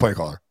offensive play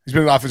caller. He's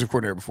been an offensive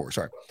coordinator before.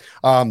 Sorry.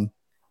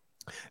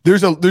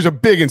 There's a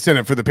big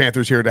incentive for the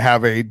Panthers here to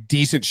have a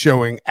decent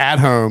showing at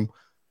home.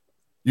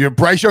 You have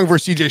Bryce Young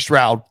versus CJ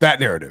Stroud, that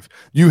narrative.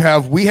 You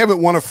have we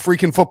haven't won a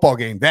freaking football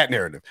game, that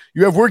narrative.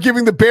 You have we're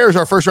giving the Bears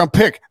our first round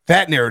pick,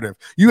 that narrative.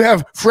 You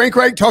have Frank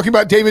Reich talking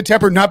about David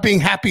Tepper not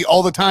being happy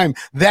all the time,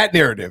 that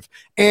narrative.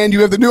 And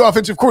you have the new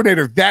offensive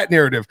coordinator, that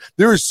narrative.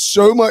 There is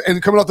so much,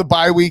 and coming off the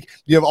bye week,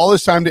 you have all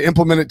this time to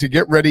implement it, to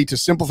get ready, to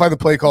simplify the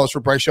play calls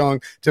for Bryce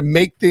Young, to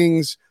make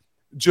things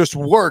just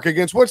work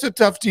against what's a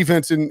tough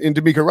defense in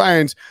DeMeco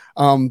Ryans.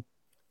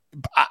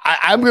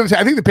 I'm going to say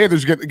I think the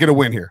Panthers get a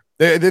win here.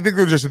 They think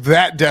they're just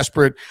that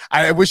desperate.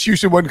 I wish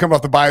Houston wouldn't come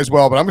off the bye as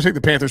well, but I'm going to take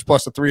the Panthers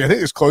 +3. I think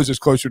this closes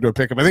closer to a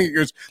pick 'em. I think it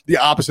goes the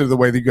opposite of the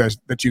way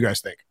that you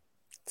guys think.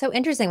 So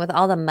interesting with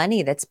all the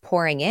money that's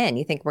pouring in.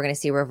 You think we're going to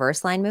see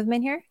reverse line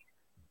movement here?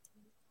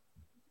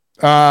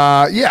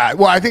 Yeah.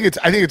 Well, I think it's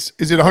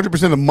is it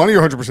 100% of the money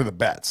or 100% of the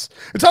bets?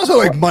 It's also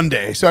like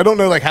Monday, so I don't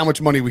know how much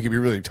money we could be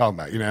really talking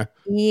about,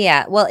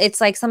 Yeah. Well, it's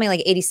something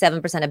like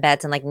 87% of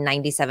bets and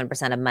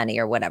 97% of money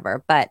or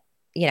whatever. But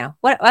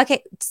what?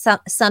 Okay,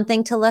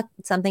 something to look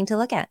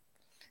at.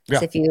 Yeah.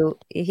 So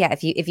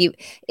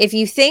if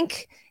you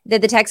think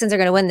that the Texans are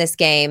going to win this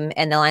game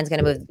and the line's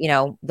going to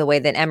move, the way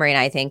that Emery and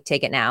I think,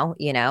 take it now,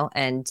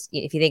 and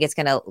if you think it's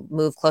going to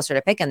move closer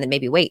to pick 'em, then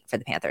maybe wait for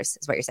the Panthers,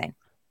 is what you're saying.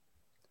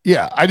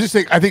 Yeah, I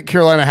think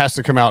Carolina has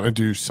to come out and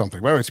do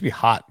something. By the way, it's gonna be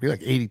hot. It'll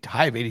be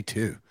high of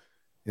 82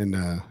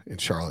 in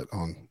Charlotte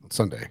on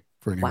Sunday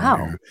for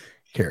anyone who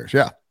cares.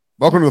 Yeah.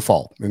 Welcome to the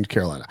fall in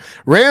Carolina.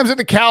 Rams and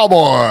the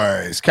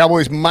Cowboys.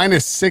 Cowboys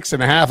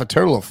 -6.5, a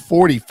total of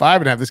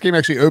 45.5. This game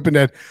actually opened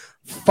at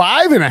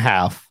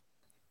 5.5.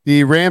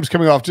 The Rams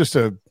coming off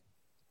again,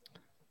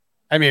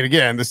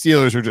 the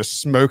Steelers are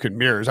just smoke and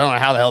mirrors. I don't know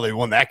how the hell they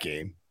won that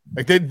game.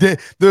 The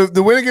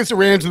win against the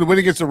Rams and the win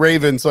against the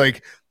Ravens,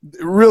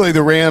 really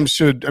the Rams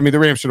should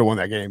have won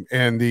that game.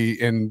 And the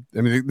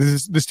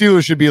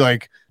Steelers should be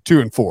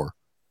 2-4,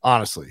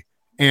 honestly.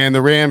 And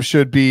the Rams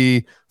should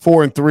be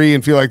 4-3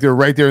 and feel like they're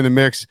right there in the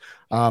mix.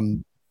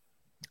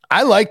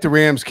 I like the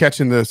Rams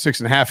catching the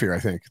 6.5 here. I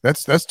think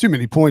that's too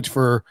many points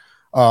for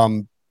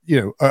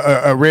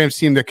a Rams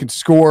team that can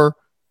score,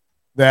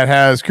 that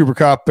has Cooper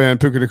Kupp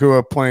and Puka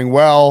Nacua playing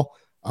well,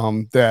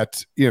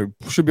 that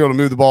should be able to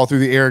move the ball through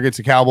the air against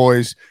the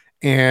Cowboys,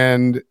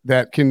 and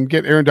that can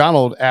get Aaron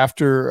Donald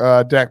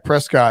after Dak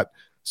Prescott.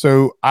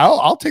 So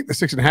I'll take the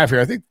 6.5 here.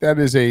 I think that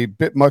is a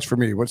bit much for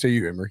me. What say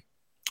you, Emery?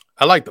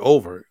 I like the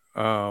over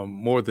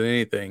more than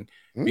anything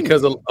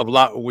because of a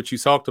lot of what you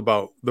talked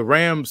about. The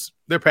Rams,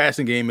 their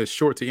passing game is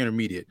short to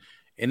intermediate,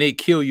 and they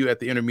kill you at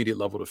the intermediate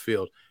level of the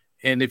field.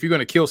 And if you're going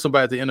to kill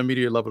somebody at the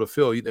intermediate level of the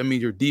field, that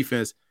means your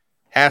defense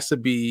has to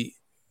be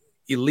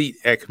elite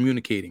at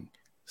communicating.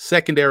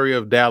 Secondary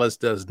of Dallas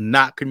does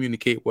not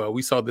communicate well.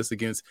 We saw this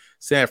against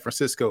San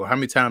Francisco. How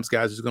many times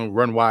guys are just going to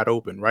run wide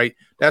open, right?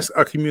 That's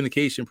a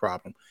communication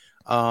problem.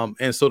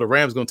 And so the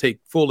Rams going to take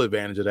full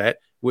advantage of that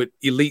with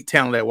elite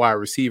talent at wide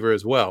receiver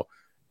as well.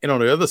 And on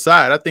the other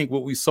side, I think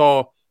what we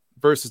saw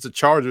versus the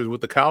Chargers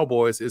with the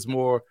Cowboys is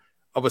more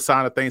of a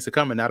sign of things to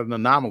come and not an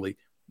anomaly.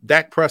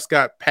 Dak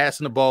Prescott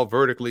passing the ball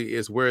vertically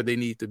is where they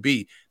need to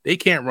be. They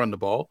can't run the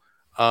ball.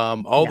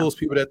 Those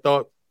people that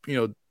thought,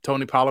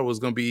 Tony Pollard was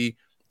going to be,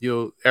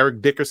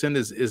 Eric Dickerson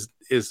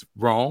is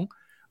wrong.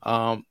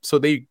 So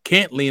they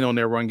can't lean on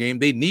their run game.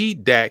 They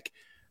need Dak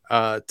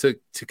to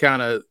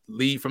kind of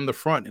lead from the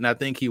front, and I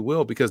think he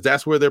will, because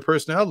that's where their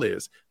personnel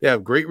is. They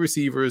have great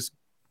receivers,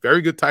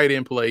 very good tight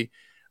end play.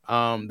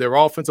 Their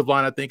offensive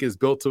line, I think, is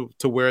built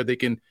to where they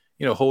can,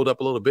 hold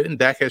up a little bit. And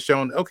Dak has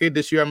shown, okay,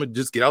 this year I'm going to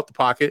just get out the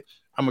pocket.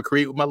 I'm going to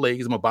create with my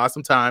legs. I'm going to buy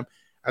some time.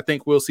 I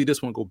think we'll see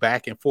this one go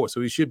back and forth.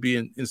 So he should be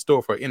in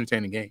store for an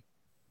entertaining game.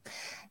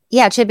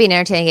 Yeah, it should be an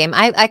entertaining game.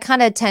 I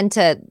kind of tend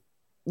to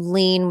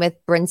lean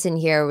with Brinson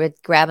here with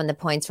grabbing the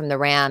points from the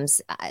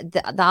Rams.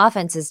 The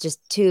offense is just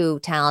too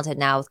talented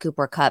now with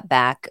Cooper Kupp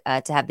back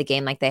to have the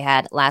game like they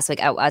had last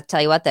week. I'll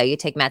tell you what, though, you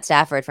take Matt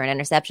Stafford for an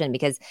interception,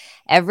 because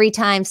every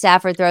time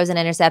Stafford throws an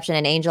interception,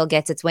 an angel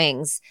gets its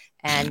wings.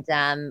 And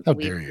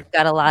we've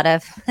got a lot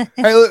of.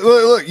 Hey, look,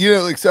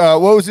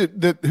 what was it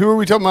that? Who were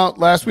we talking about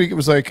last week? It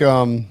was like,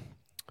 somebody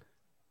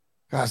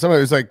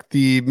was like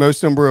the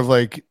most number of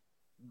like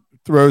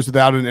throws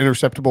without an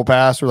interceptable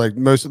pass, or like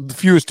the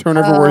fewest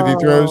turnover worthy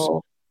throws.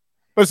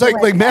 But it's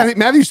like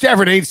Matthew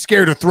Stafford ain't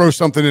scared to throw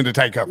something into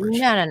tight coverage.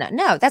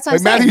 No. That's what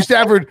like I'm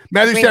saying.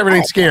 Matthew Stafford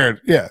ain't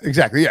scared. Yeah,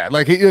 exactly. Yeah,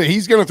 like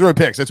he's gonna throw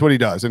picks. That's what he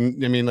does.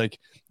 And I mean, like,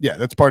 yeah,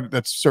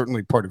 that's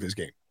certainly part of his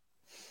game.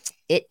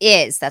 It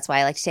is. That's why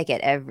I like to take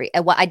it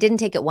well, I didn't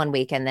take it 1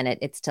 week and then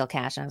it's still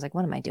cash. And I was like,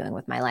 what am I doing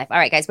with my life? All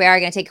right, guys, we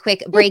are going to take a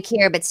quick break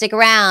here, but stick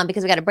around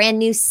because we got a brand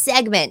new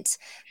segment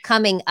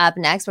coming up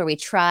next where we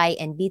try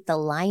and beat the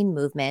line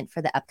movement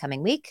for the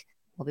upcoming week.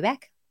 We'll be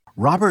back.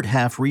 Robert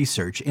Half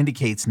research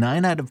indicates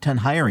 9 out of 10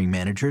 hiring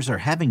managers are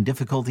having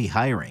difficulty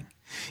hiring.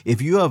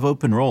 If you have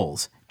open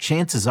roles,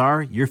 chances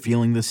are you're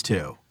feeling this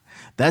too.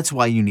 That's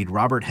why you need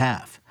Robert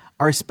Half.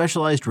 Our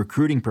specialized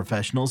recruiting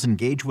professionals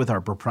engage with our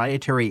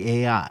proprietary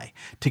AI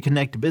to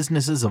connect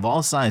businesses of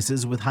all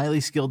sizes with highly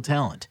skilled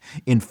talent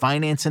in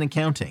finance and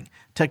accounting,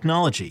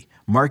 technology,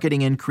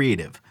 marketing and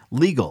creative,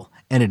 legal,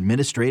 and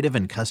administrative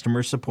and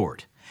customer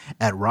support.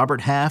 At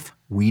Robert Half,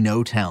 we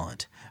know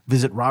talent.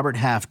 Visit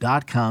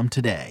roberthalf.com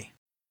today.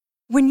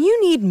 When you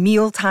need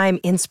mealtime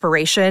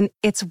inspiration,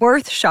 it's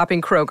worth shopping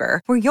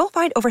Kroger, where you'll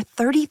find over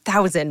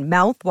 30,000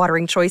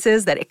 mouth-watering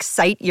choices that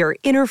excite your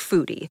inner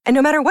foodie. And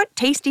no matter what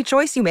tasty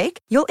choice you make,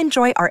 you'll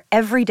enjoy our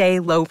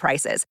everyday low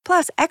prices,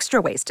 plus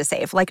extra ways to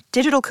save, like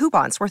digital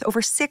coupons worth over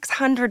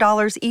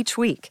 $600 each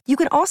week. You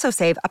can also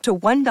save up to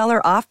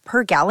 $1 off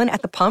per gallon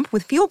at the pump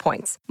with fuel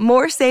points.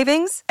 More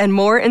savings and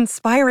more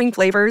inspiring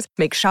flavors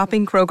make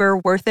shopping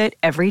Kroger worth it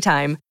every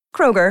time.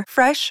 Kroger,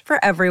 fresh for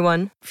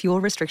everyone.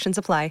 Fuel restrictions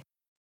apply.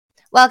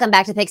 Welcome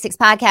back to the Pick Six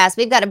Podcast.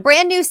 We've got a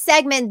brand new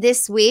segment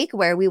this week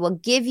where we will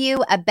give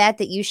you a bet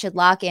that you should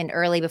lock in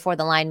early before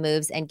the line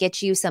moves and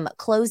get you some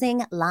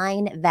closing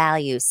line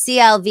value.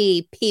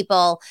 CLV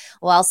people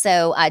will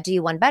also do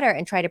you one better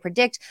and try to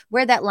predict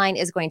where that line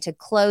is going to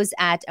close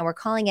at. And we're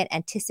calling it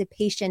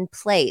anticipation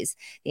plays.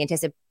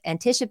 The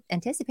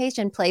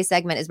anticipation play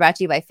segment is brought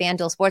to you by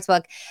FanDuel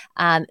Sportsbook.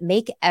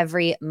 Make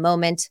every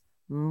moment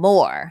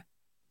more.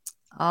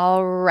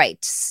 All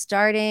right,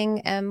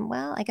 starting,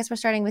 I guess we're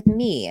starting with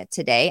me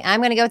today. I'm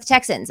going to go with the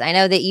Texans. I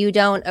know that you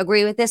don't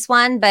agree with this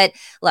one, but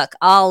look,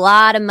 a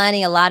lot of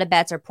money, a lot of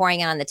bets are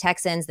pouring in on the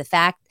Texans. The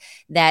fact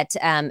that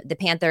the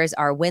Panthers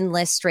are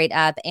winless straight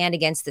up and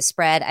against the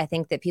spread, I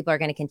think that people are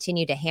going to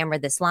continue to hammer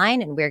this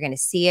line, and we're going to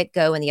see it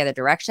go in the other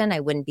direction. I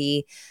wouldn't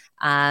be,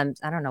 I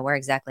don't know where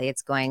exactly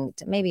it's going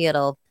to. Maybe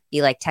it'll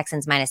be like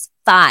Texans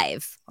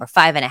 -5 or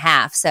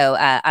 5.5. So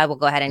I will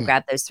go ahead and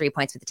grab those 3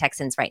 points with the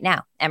Texans right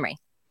now. Emery.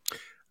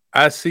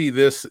 I see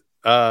this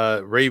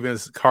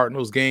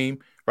Ravens-Cardinals game.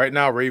 Right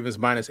now, Ravens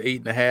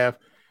 -8.5.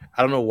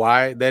 I don't know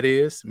why that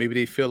is. Maybe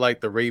they feel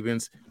like the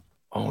Ravens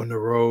on the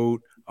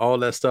road, all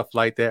that stuff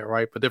like that,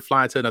 right? But they're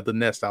flying to another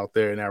nest out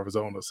there in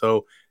Arizona.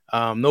 So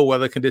no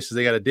weather conditions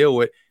they got to deal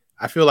with.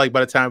 I feel like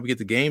by the time we get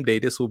to game day,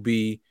 this will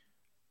be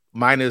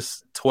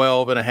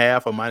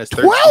 -12.5 or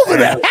 -13.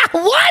 12.5?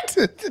 What?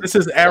 This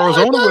is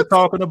Arizona we're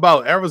talking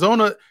about.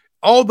 Arizona,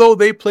 although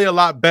they play a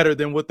lot better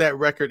than what that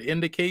record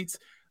indicates,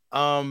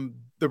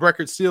 the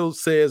record still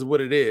says what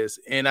it is.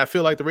 And I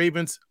feel like the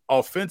Ravens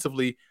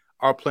offensively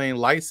are playing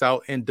lights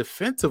out, and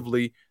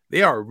defensively,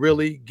 they are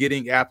really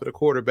getting after the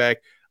quarterback.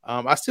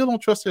 I still don't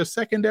trust their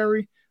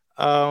secondary,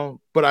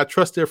 but I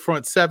trust their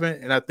front seven,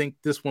 and I think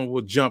this one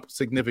will jump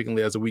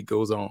significantly as the week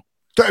goes on.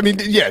 I mean,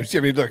 yeah. I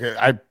mean, look,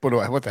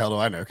 what the hell do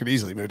I know? Could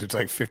easily move to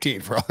like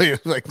 15 for all you.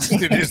 Like,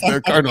 it is the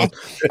Cardinals.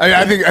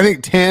 I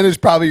think 10 is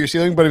probably your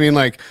ceiling, but I mean,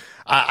 like,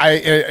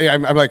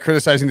 I'm like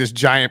criticizing this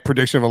giant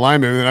prediction of a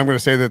line move, and I'm going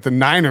to say that the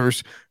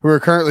Niners, who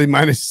are currently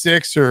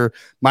 -6 or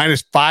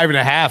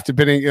 -5.5,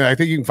 depending, I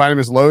think you can find them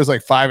as low as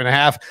like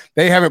 5.5.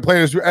 They haven't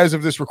played as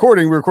of this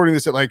recording. We're recording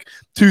this at like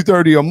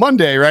 2:30 on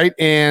Monday, right?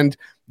 And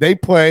they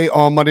play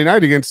on Monday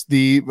night against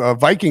the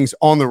Vikings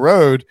on the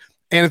road.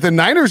 And if the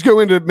Niners go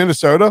into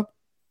Minnesota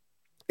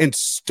and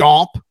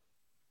stomp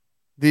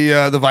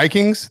the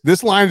Vikings,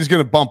 this line is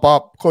going to bump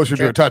up closer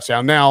to a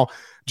touchdown. Now,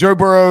 Joe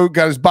Burrow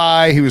got his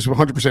bye. He was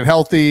 100%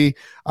 healthy.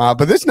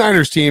 But this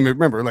Niners team,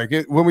 remember, like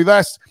when we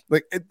last,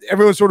 like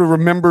everyone sort of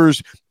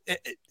remembers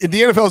in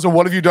the NFL is a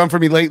what have you done for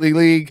me lately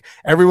league.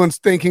 Everyone's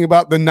thinking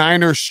about the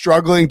Niners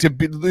struggling to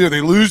be,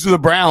 they lose to the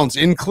Browns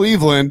in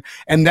Cleveland.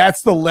 And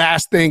that's the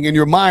last thing in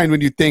your mind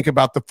when you think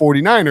about the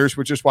 49ers,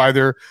 which is why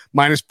they're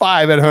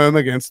 -5 at home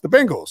against the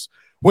Bengals.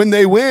 When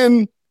they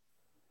win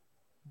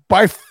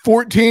by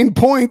 14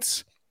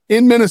 points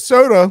in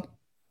Minnesota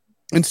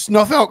and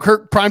snuff out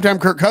primetime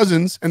Kirk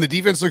Cousins, and the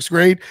defense looks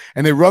great,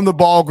 and they run the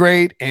ball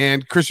great,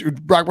 and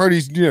Brock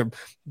Purdy's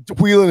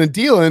wheeling and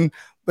dealing.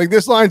 like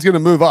this line's going to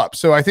move up.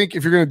 So I think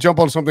if you're going to jump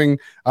on something,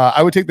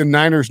 I would take the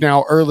Niners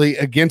now early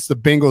against the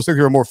Bengals. I think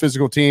they're a more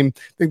physical team.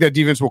 I think that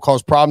defense will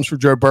cause problems for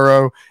Joe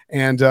Burrow.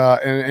 And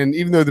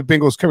even though the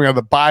Bengals coming out of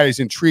the bye is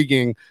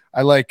intriguing,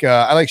 I like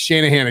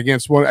Shanahan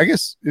against one. I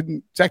guess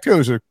Zach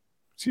Taylor's is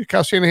he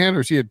Kyle Shanahan or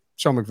is he a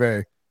Sean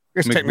McVay? I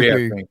guess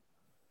technically,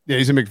 yeah,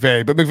 he's a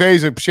McVay, but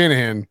McVay's a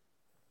Shanahan.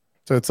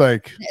 So it's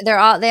like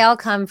they all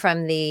come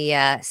from the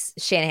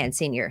Shanahan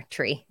senior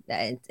tree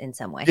in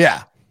some way.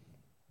 Yeah,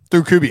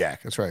 through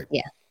Kubiak. That's right.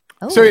 Yeah.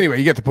 Oh. So anyway,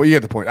 you get the point. You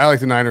get the point. I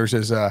like the Niners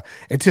as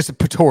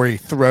anticipatory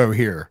throw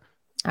here.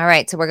 All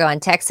right, so we're going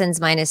Texans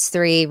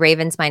 -3,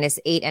 Ravens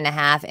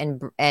 -8.5,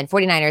 and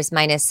 49ers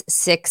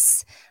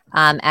 -6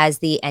 as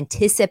the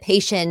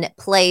anticipation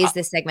plays.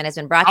 This segment has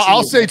been brought to you.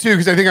 I'll say too,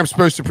 because I think I'm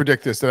supposed to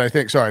predict this. That I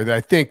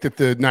think that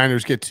the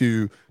Niners get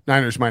to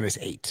Niners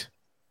 -8.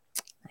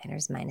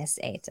 Niners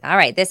 -8. All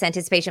right. This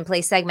anticipation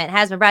play segment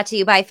has been brought to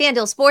you by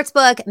FanDuel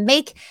Sportsbook.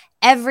 Make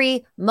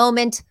every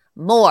moment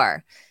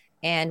more.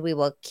 And we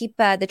will keep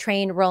the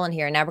train rolling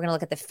here. Now we're going to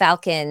look at the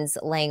Falcons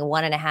laying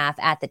 1.5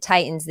 at the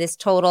Titans. This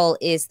total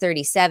is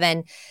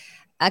 37.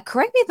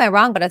 Correct me if I'm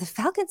wrong, but are the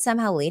Falcons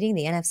somehow leading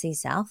the NFC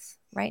South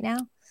right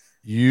now?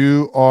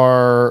 You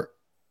are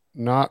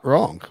not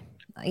wrong.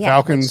 Yeah,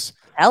 Falcons.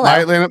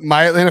 Hello.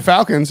 My Atlanta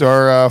Falcons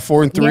are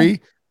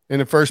 4-3. In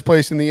the first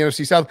place in the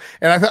NFC South.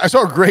 And I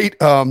saw a great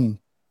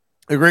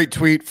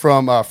tweet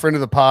from a friend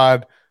of the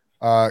pod,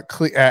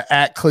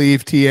 at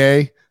Cleve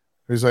TA,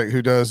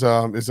 who does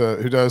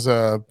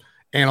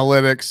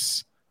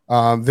analytics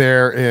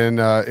there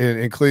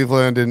in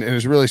Cleveland and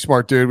is a really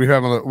smart dude. We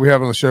have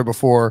on the show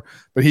before,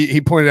 but he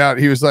pointed out,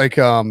 he was like,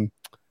 I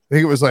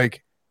think it was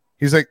like,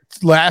 he's like,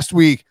 last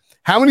week,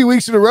 how many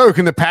weeks in a row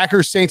can the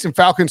Packers, Saints, and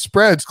Falcons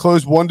spreads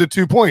close 1 to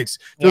 2 points?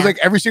 Feels like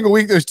every single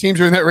week those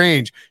teams are in that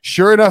range.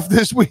 Sure enough,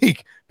 this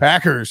week,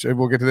 Packers, and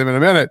we'll get to them in a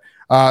minute.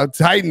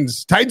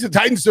 Titans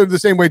are the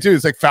same way too.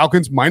 It's like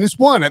Falcons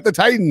 -1 at the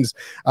Titans.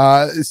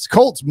 It's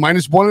Colts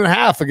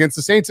 -1.5 against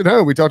the Saints at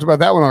home. We talked about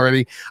that one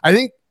already. I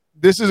think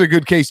this is a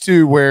good case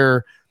too,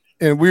 where,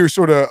 and we were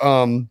sort of,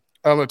 I'm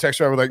going to text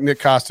with like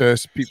Nick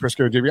Costas, Pete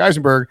Prisco, JB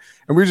Eisenberg,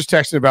 and we were just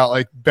texting about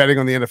like betting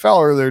on the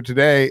NFL earlier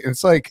today. And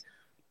it's like,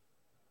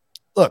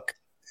 look,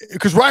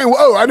 because I know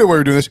why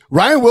we're doing this.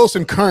 Ryan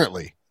Wilson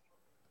currently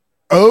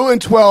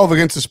 0-12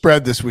 against the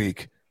spread this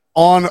week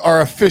on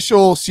our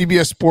official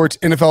CBS Sports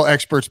NFL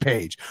Experts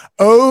page.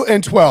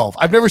 0-12.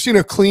 I've never seen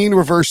a clean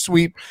reverse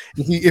sweep.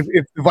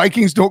 If the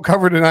Vikings don't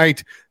cover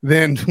tonight,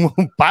 then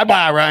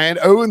bye-bye, Ryan.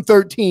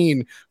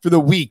 0-13 for the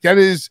week. That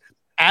is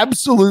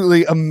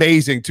absolutely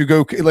amazing to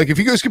go. Like, if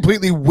he goes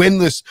completely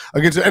winless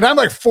against, and I'm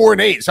like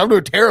 4-8, so I'm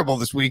doing terrible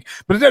this week,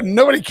 but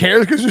nobody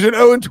cares because there's an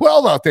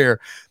 0-12 out there.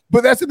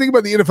 But that's the thing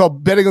about the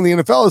NFL, betting on the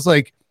NFL is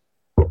like,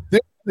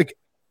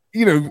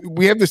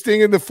 we have this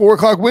thing in the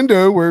 4:00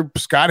 window where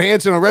Scott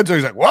Hansen on Red Zone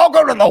is like,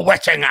 welcome to the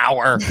witching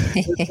hour.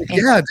 Like,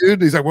 yeah,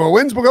 dude. He's like, well,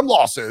 wins become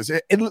losses.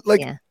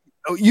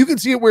 You can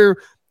see it where,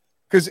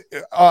 because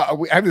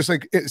we have this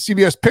like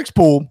CBS picks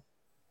pool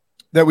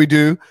that we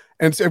do.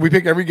 And so we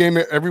pick every game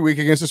every week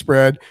against the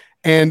spread.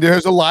 And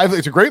there's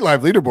it's a great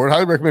live leaderboard.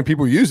 Highly recommend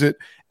people use it.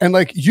 And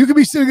like, you could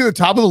be sitting at the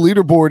top of the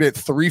leaderboard at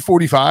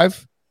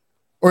 3:45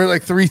 or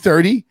like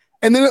 3:30.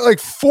 And then at like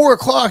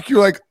 4:00,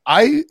 you're like,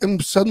 I am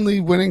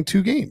suddenly winning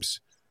 2 games.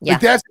 Yeah.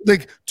 Like that's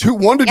like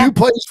 1 to 2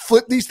 plays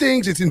flip these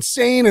things. It's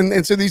insane.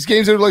 And so these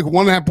games that are like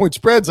 1.5 point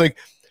spreads, like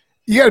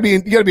you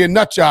gotta be a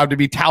nut job to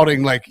be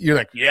touting like you're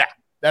like, yeah,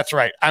 that's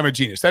right. I'm a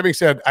genius. That being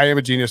said, I am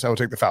a genius. I will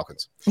take the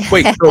Falcons.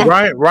 Wait, so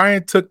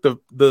Ryan took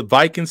the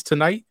Vikings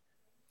tonight?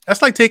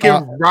 That's like taking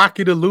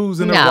Rocky to lose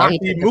in a Rocky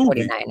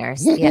movie.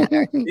 49ers. Yeah.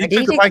 He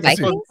took the Vikings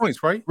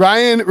points, right?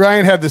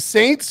 Ryan had the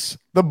Saints,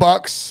 the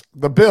Bucks,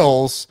 the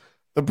Bills,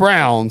 the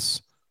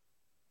Browns,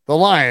 the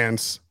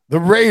Lions, the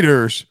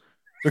Raiders,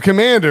 the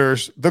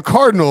Commanders, the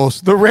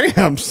Cardinals, the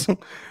Rams,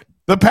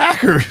 the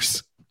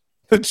Packers,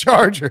 the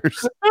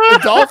Chargers,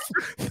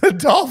 the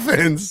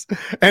Dolphins,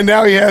 and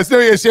now he has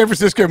San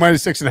Francisco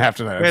 -6.5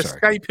 tonight. Man,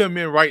 Skype him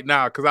in right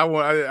now because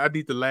I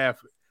need to laugh.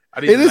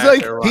 It is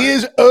like he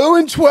is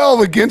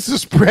 0-12 against the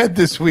spread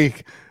this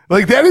week.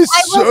 Like that is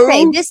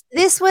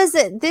this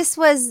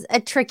was a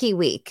tricky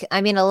week.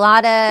 I mean, a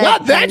lot of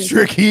not that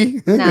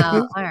tricky.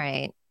 No, all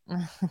right.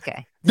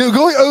 Okay. No,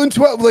 going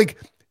 0-12, like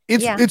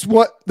it's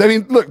what I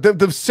mean. Look,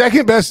 the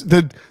second best,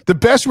 the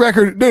best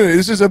record. No,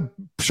 this is a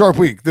sharp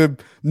week.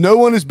 No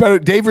one is better.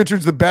 Dave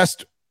Richards, the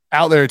best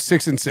out there at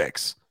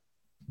 6-6.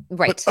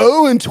 Right. But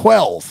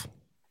 0-12.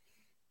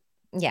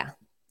 Yeah.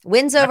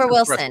 Wins over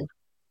Wilson.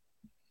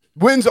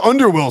 Wins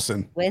under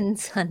Wilson.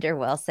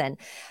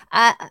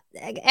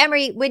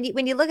 Emery, when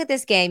you look at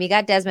this game, you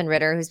got Desmond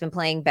Ridder, who's been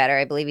playing better.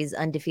 I believe he's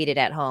undefeated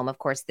at home. Of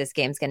course, this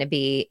game's going to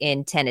be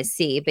in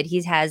Tennessee, but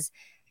he has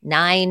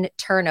 9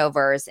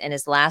 turnovers in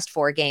his last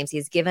 4 games.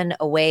 He's given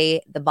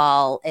away the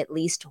ball at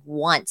least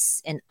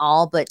once in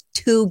all but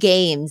 2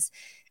 games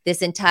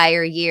this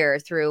entire year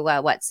through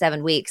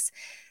 7 weeks.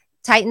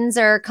 Titans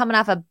are coming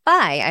off a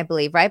bye, I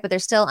believe, right? But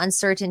there's still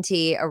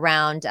uncertainty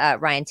around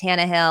Ryan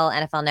Tannehill.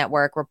 NFL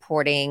Network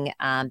reporting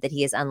that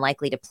he is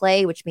unlikely to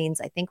play, which means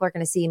I think we're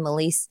going to see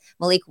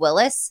Malik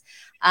Willis.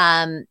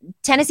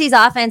 Tennessee's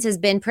offense has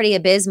been pretty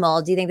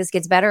abysmal. Do you think this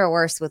gets better or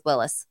worse with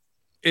Willis?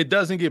 It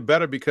doesn't get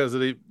better because of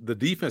the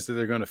defense that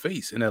they're going to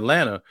face in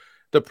Atlanta.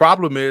 The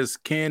problem is,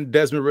 can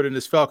Desmond Ridder and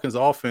this Falcons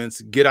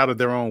offense get out of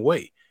their own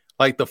way?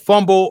 Like the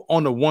fumble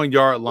on the 1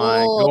 yard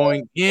line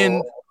going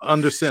in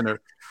under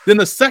center. Then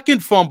the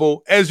second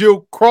fumble as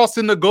you're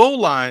crossing the goal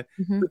line,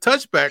 the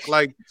touchback.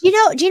 Like, do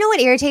you know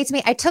what irritates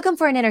me? I took him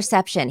for an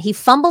interception. He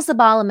fumbles the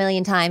ball a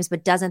million times,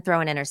 but doesn't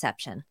throw an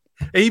interception.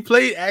 And he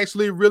played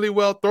actually really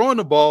well throwing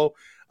the ball.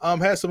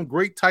 Has some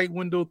great tight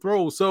window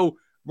throws. So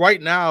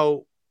right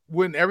now,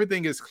 when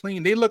everything is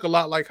clean, they look a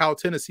lot like how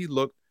Tennessee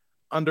looked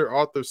under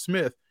Arthur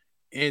Smith.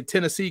 And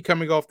Tennessee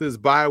coming off this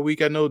bye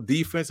week, I know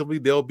defensively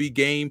they'll be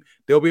game.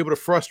 They'll be able to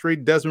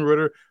frustrate Desmond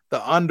Ridder.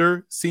 The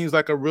under seems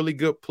like a really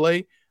good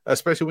play,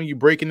 especially when you're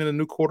breaking in a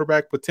new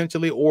quarterback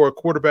potentially, or a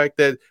quarterback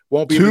that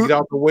won't be able to get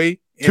out the way.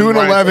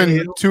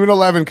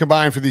 2-11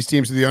 combined for these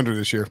teams to the under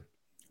this year.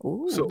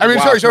 So, I mean,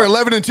 sorry,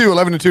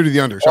 11-2 to the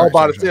under. Sorry,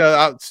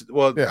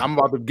 I'm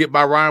about to get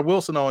my Ryan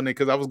Wilson on it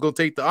because I was going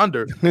to take the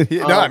under.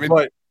 Yeah,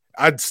 but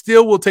I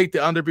still will take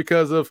the under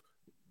because of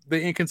the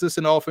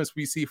inconsistent offense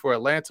we see for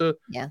Atlanta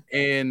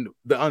and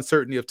the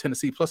uncertainty of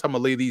Tennessee. Plus, I'm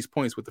going to lay these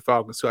points with the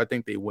Falcons, so I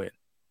think they win.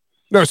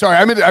 No, sorry,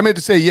 I meant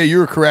to say, yeah, you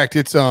were correct.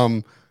 It's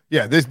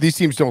these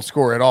teams don't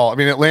score at all. I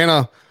mean,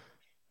 Atlanta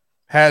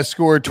has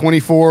scored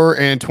 24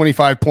 and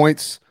 25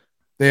 points.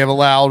 They haven't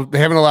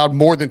allowed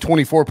more than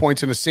 24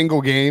 points in a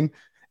single game,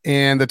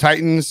 and the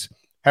Titans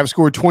have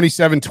scored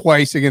 27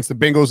 twice against the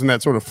Bengals in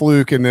that sort of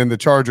fluke, and then the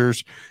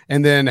Chargers,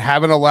 and then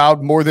haven't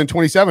allowed more than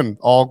 27.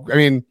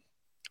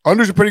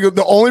 Unders are pretty good.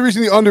 The only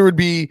reason the under would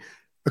be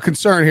a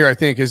concern here, I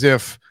think, is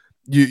if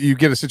you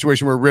get a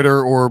situation where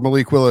Ridder or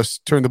Malik Willis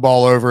turn the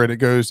ball over and it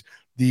goes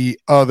the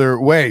other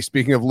way.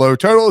 Speaking of low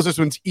totals, this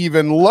one's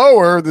even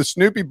lower. The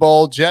Snoopy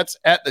Bowl, Jets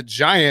at the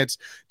Giants.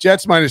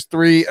 Jets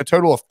 -3, a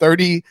total of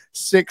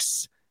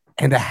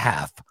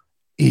 36.5.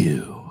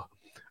 Ew.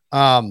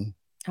 I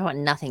want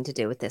nothing to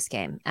do with this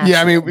game.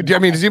 Absolutely. Yeah,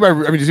 does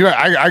anybody,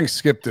 I can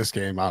skip this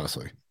game,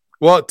 honestly.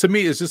 Well, to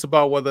me, it's just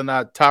about whether or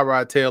not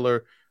Tyrod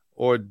Taylor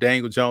or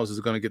Daniel Jones is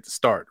going to get the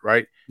start,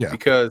 right? Yeah.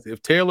 Because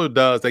if Taylor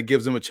does, that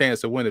gives them a chance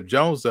to win. If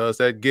Jones does,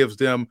 that gives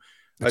them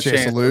a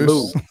chance to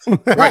lose.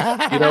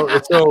 Right.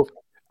 And so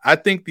I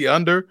think the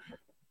under,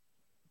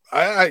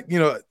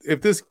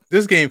 if this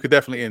game could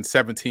definitely end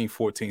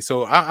 17-14.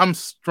 So I'm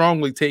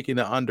strongly taking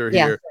the under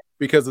here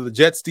because of the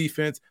Jets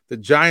defense, the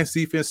Giants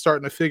defense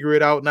starting to figure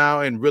it out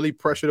now and really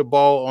pressure the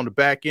ball on the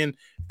back end,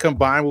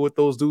 combined with what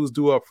those dudes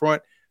do up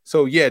front.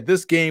 So,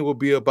 this game will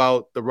be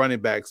about the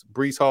running backs,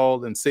 Breece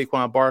Hall and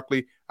Saquon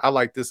Barkley. I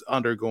like this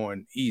under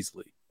going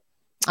easily.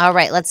 All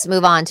right, let's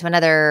move on to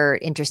another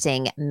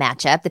interesting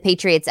matchup. The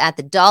Patriots at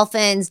the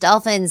Dolphins.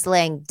 Dolphins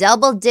laying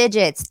double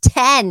digits,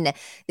 10.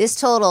 This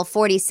total,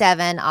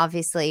 47.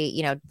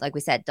 Obviously, like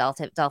we said,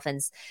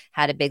 Dolphins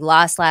had a big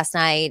loss last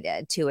night.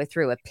 Tua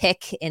threw a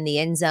pick in the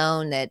end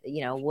zone that,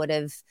 would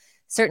have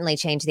certainly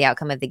changed the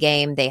outcome of the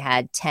game. They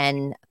had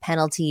 10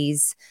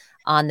 penalties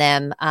on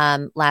them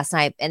last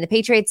night. And the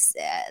Patriots,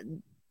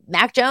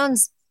 Mac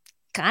Jones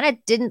kind of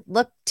didn't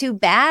look too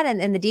bad,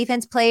 and the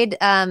defense played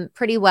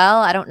pretty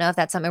well. I don't know if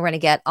that's something we're going to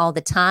get all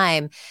the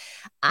time.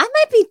 I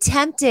might be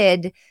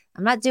tempted.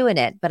 I'm not doing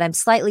it, but I'm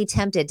slightly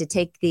tempted to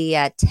take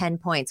the 10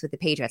 points with the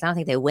Patriots. I don't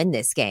think they win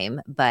this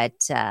game,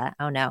 but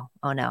oh no.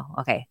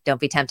 Okay, don't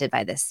be tempted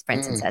by this.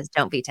 Brinson says,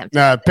 don't be tempted.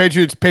 Nah,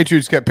 Patriots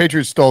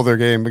stole their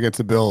game against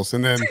the Bills,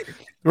 and then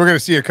we're going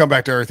to see a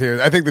comeback to earth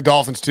here. I think the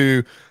Dolphins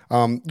too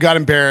got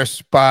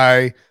embarrassed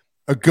by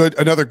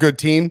another good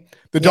team.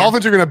 The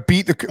Dolphins are going to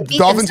beat the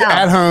Dolphins themselves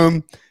at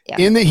home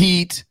in the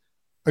heat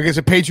against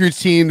a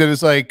Patriots team that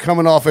is like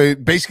coming off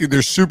basically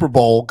their Super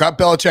Bowl. Got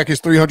Belichick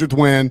his 300th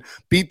win,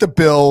 beat the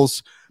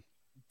Bills.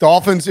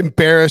 Dolphins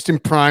embarrassed in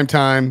prime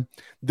time.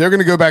 They're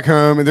going to go back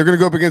home and they're going to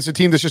go up against a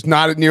team that's just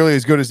not nearly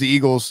as good as the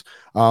Eagles.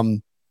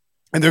 And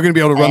they're going to be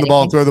able to run the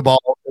ball and throw the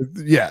ball.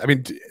 Yeah,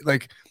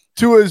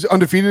 Tua's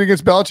undefeated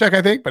against Belichick,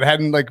 I think, but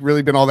hadn't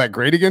really been all that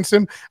great against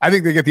him. I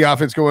think they get the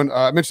offense going.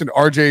 I mentioned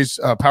RJ's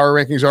power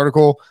rankings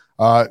article.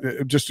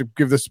 Just to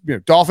give this,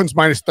 Dolphins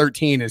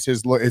 -13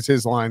 is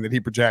his line that he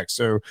projects.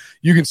 So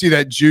you can see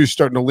that juice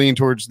starting to lean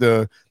towards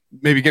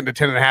maybe getting to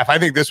 10.5. I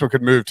think this one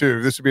could move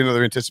too. This would be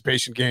another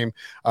anticipation game.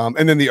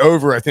 And then the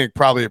over, I think,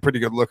 probably a pretty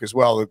good look as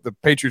well. The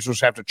Patriots will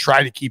just have to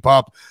try to keep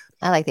up.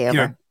 I like the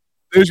over.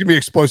 There's going to be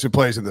explosive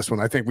plays in this one.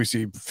 I think we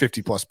see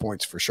 50+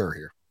 points for sure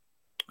here.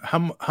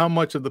 How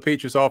much of the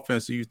Patriots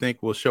offense do you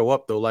think will show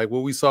up though? Like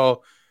what we saw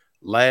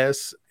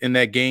last in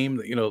that game,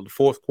 the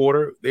fourth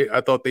quarter,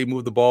 I thought they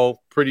moved the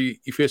ball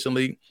pretty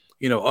efficiently,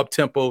 up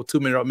tempo,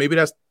 2 minute. Maybe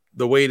that's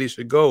the way they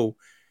should go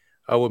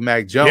with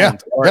Mac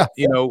Jones.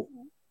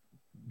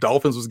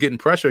 Dolphins was getting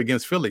pressure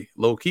against Philly,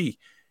 low key.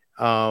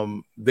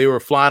 They were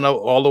flying out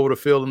all over the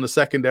field in the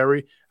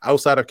secondary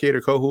outside of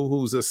Kader Kohou,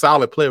 who's a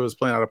solid player, was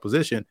playing out of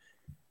position.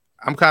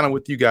 I'm kind of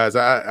with you guys.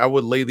 I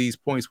would lay these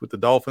points with the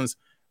Dolphins.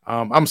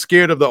 I'm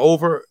scared of the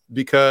over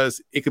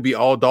because it could be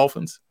all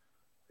Dolphins,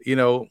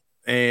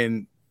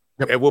 and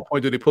at what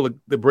point do they pull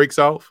the brakes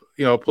off?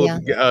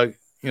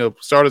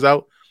 Starters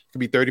out. It could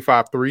be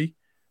 35-3.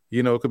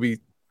 It could be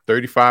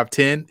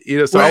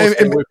 35-10. So I was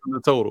away from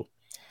the total.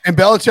 And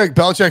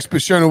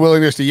Belichick's shown a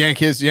willingness to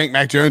yank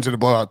Mac Jones in a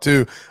blowout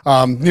too.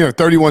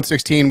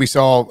 31-16. We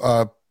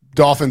saw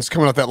Dolphins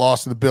coming off that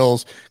loss to the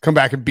Bills come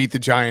back and beat the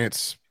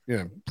Giants,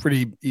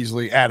 pretty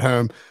easily at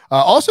home.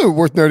 Also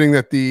worth noting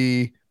that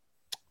the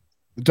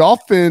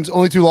Dolphins'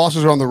 only 2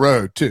 losses are on the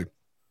road too.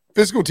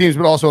 Physical teams,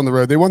 but also on the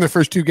road. They won their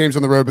first 2 games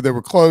on the road, but they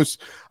were close.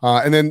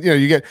 And then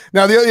you get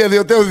now the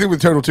other thing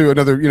with total too,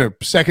 another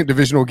second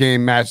divisional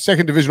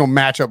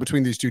matchup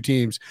between these 2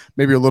 teams.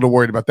 Maybe a little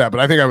worried about that,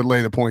 but I think I would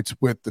lay the points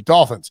with the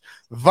Dolphins.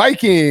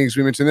 Vikings,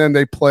 we mentioned them.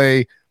 They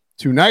play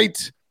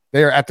tonight.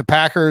 They are at the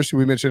Packers, who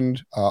we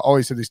mentioned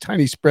always had these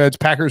tiny spreads.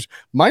 Packers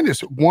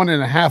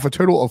 -1.5, a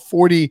total of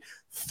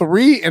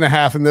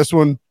 43.5 in this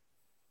one.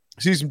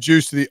 See some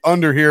juice to the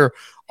under here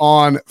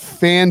on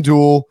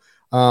FanDuel.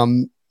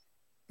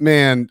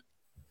 Man,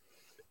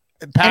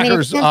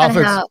 Packers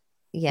offense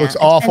looks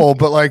awful,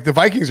 but like the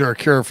Vikings are a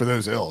cure for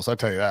those ills. I'll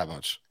tell you that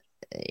much.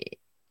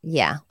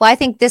 Yeah. Well, I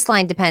think this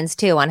line depends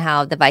too on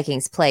how the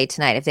Vikings play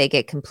tonight. If they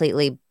get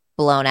completely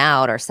blown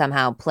out or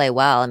somehow play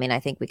well, I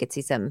think we could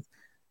see some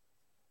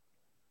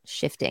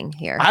shifting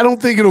here. I don't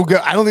think it's going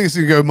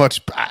to go much.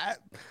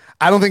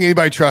 I don't think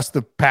anybody trusts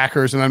the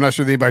Packers, and I'm not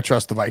sure anybody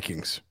trusts the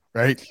Vikings.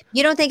 Right?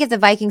 You don't think if the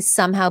Vikings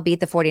somehow beat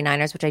the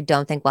 49ers, which I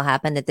don't think will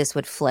happen, that this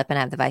would flip and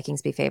have the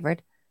Vikings be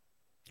favored?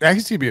 I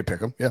can see be a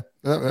pick 'em. Yeah,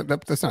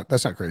 that's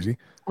not crazy.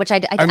 Which I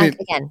mean,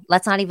 again,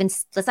 let's not even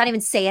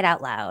say it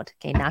out loud.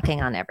 Okay,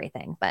 knocking on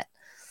everything, but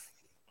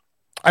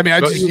I mean, I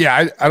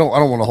don't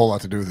want a whole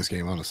lot to do with this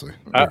game, honestly.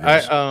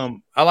 I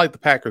like the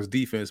Packers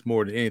defense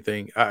more than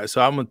anything.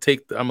 So I'm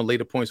gonna lay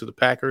the points with the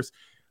Packers.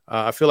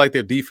 I feel like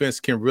their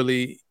defense can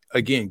really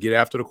get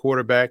after the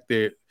quarterback.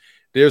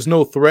 There's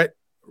no threat.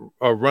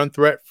 A run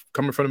threat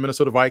coming from the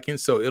Minnesota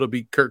Vikings, so it'll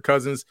be Kirk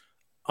Cousins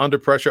under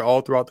pressure all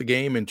throughout the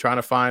game and trying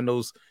to find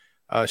those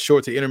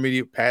short to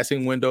intermediate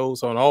passing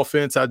windows on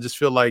offense. I just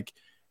feel like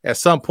at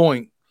some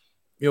point,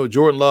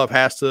 Jordan Love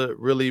has to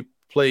really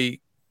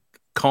play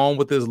calm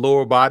with his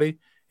lower body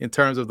in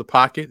terms of the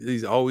pocket.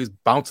 He's always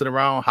bouncing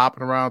around,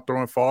 hopping around,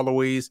 throwing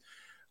fallaways.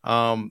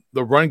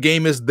 The run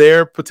game is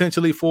there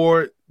potentially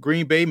for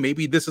Green Bay.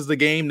 Maybe this is the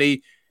game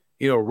they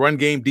run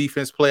game,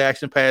 defense, play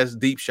action, pass,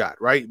 deep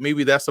shot, right?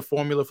 Maybe that's the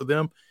formula for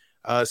them.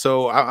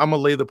 So I'm going to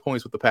lay the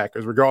points with the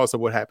Packers, regardless of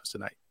what happens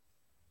tonight.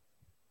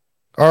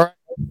 All right.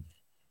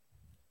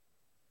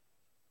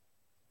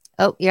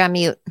 Oh, you're on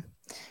mute.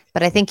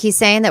 But I think he's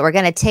saying that we're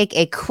going to take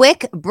a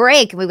quick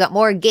break. We've got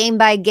more game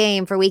by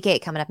game for week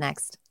 8 coming up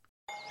next.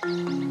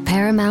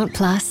 Paramount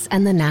Plus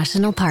and the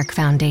National Park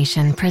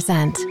Foundation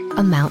present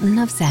A Mountain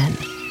of Zen.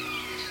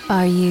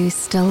 Are you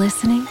still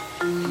listening?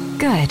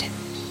 Good.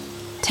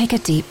 Take a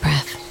deep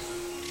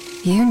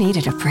breath. You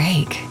needed a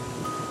break.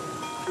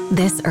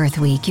 This Earth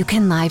Week, you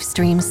can live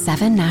stream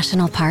 7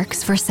 national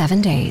parks for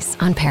 7 days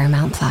on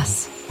Paramount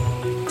Plus.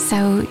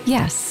 So,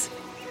 yes,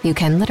 you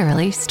can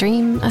literally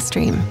stream a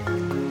stream.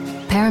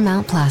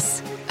 Paramount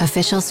Plus,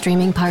 official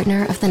streaming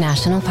partner of the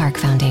National Park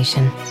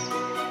Foundation.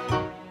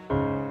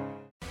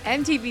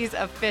 MTV's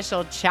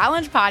official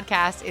Challenge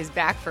podcast is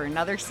back for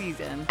another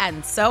season.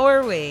 And so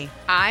are we.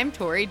 I'm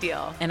Tori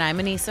Deal. And I'm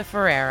Anissa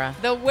Ferreira.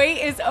 The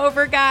wait is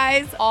over,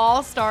 guys.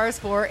 All Stars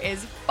 4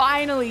 is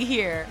finally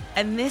here.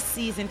 And this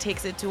season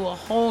takes it to a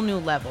whole new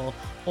level.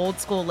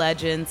 Old school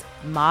legends,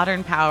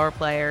 modern power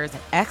players,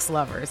 and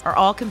ex-lovers are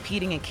all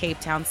competing in Cape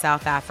Town,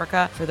 South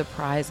Africa for the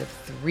prize of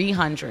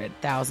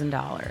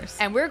 $300,000.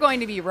 And we're going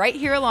to be right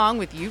here along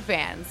with you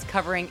fans,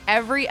 covering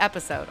every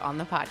episode on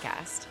the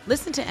podcast.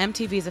 Listen to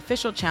MTV's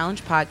official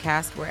Challenge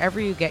podcast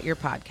wherever you get your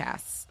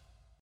podcasts.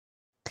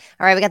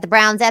 All right, we got the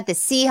Browns at the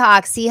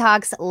Seahawks.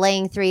 Seahawks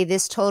laying 3.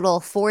 This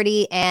total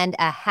 40.5.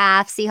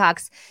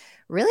 Seahawks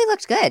really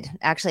looked good,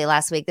 actually,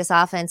 last week. This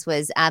offense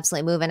was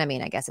absolutely moving. I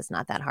mean, I guess it's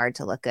not that hard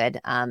to look good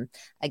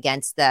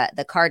against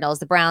the Cardinals.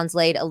 The Browns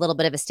laid a little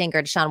bit of a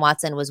stinker. Deshaun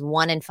Watson was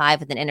 1-5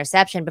 with an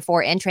interception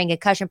before entering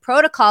concussion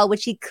protocol,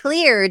 which he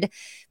cleared,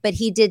 but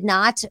he did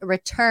not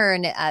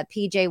return.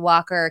 PJ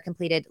Walker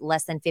completed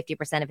less than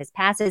 50% of his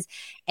passes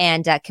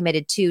and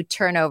committed 2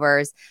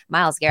 turnovers.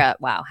 Myles Garrett,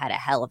 had a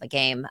hell of a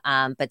game.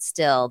 But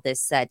still,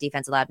 this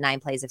defense allowed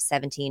 9 plays of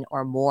 17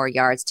 or more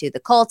yards to the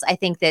Colts. I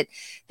think that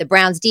the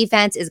Browns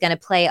defense is going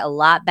to play a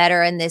lot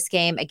better in this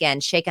game. Again,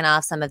 shaking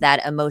off some of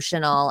that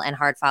emotional and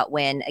hard-fought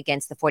win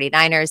against the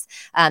 49ers.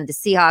 The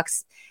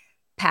Seahawks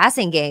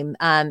passing game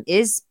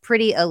is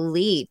pretty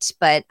elite,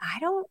 but I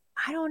don't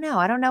know.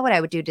 I don't know what I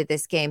would do to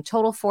this game.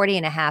 Total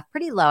 40.5,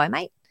 pretty low. I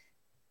might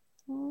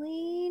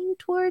lean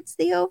towards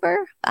the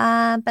over,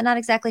 but not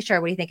exactly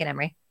sure. What are you thinking,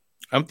 Emery?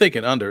 I'm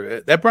thinking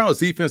under. That Browns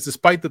defense,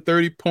 despite the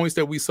 30 points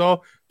that we saw,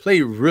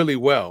 played really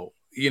well.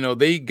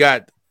 They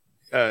got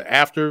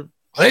after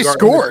They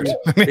scored.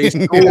 They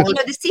scored.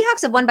 The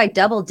Seahawks have won by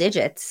double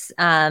digits.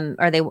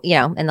 Or they,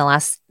 in the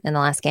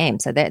last game.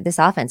 So this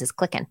offense is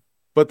clicking.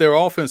 But their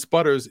offense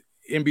sputters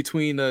in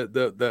between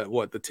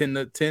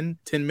the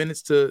 10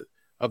 minutes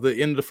of the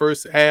end of the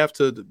first half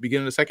to the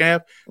beginning of the second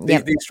half.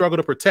 They struggle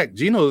to protect.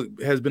 Geno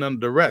has been under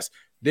duress.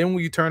 Then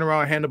when you turn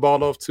around and hand the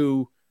ball off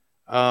to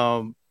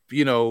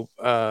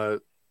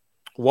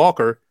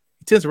Walker,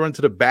 he tends to run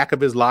to the back of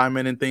his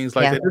lineman and things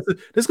like that.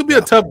 This could be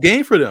a tough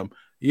game for them.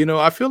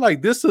 I feel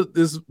like this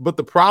is, but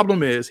the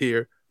problem is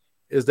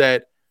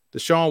that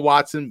Deshaun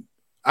Watson,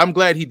 I'm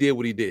glad he did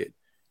what he did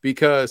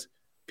because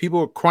people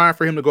were crying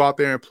for him to go out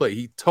there and play.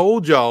 He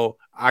told y'all,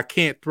 I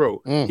can't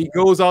throw. He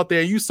goes out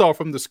there, and you saw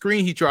from the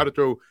screen he tried to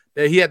throw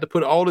that he had to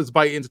put all his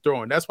bite into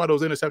throwing. That's why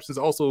those interceptions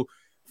also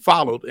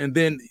followed. And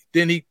then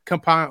he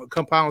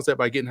compounds that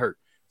by getting hurt.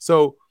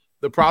 So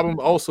the problem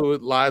also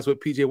lies with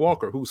PJ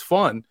Walker, who's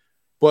fun,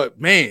 but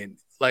man,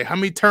 like how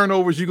many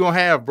turnovers you gonna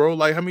have, bro?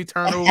 Like how many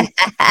turnovers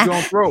you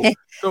gonna throw?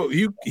 So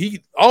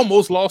he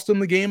almost lost him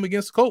the game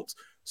against the Colts.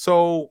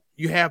 So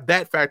you have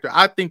that factor.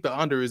 I think the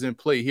under is in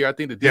play here. I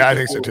think I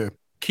think so too.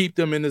 Keep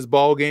them in this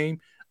ball game.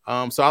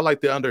 So I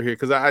like the under here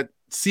because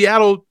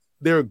Seattle,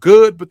 they're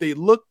good, but they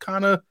look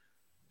kind of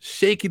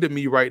shaky to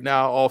me right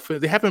now.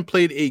 They haven't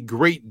played a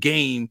great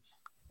game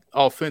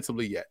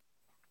offensively yet.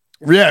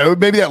 Yeah,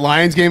 maybe that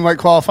Lions game might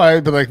qualify,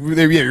 but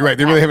you're right.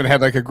 They really haven't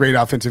had like a great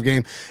offensive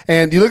game.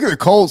 And you look at the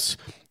Colts.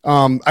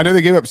 I know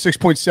they gave up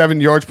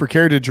 6.7 yards per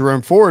carry to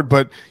Jerome Ford,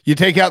 but you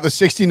take out the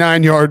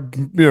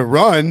 69-yard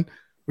run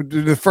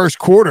the first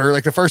quarter,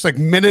 like the first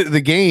minute of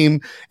the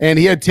game, and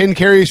he had 10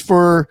 carries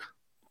for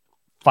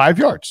 5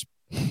 yards,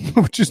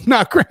 which is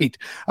not great.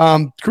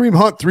 Kareem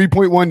Hunt,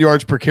 3.1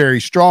 yards per carry.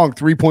 Strong,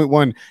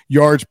 3.1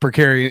 yards per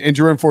carry. And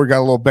Jerome Ford got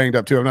a little banged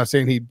up too. I'm not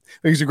saying I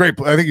think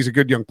he's a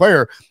good young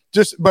player.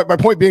 But my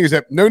point being is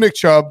that no Nick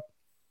Chubb.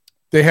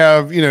 They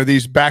have,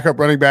 these backup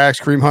running backs.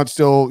 Kareem Hunt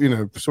still,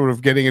 sort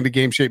of getting into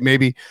game shape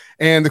maybe.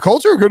 And the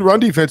Colts are a good run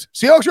defense.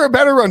 Seahawks are a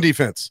better run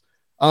defense.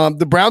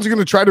 The Browns are going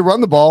to try to run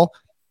the ball.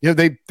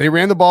 They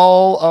ran the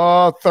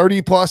ball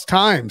 30 plus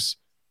times,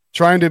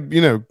 trying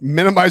to,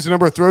 minimize the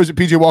number of throws that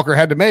PJ Walker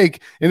had to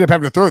make. Ended up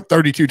having to throw it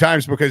 32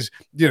 times because,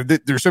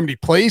 there's so many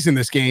plays in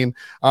this game.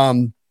 I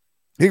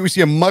think we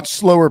see a much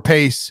slower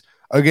pace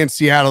against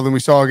Seattle than we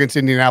saw against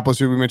Indianapolis,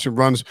 who we mentioned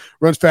runs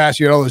fast.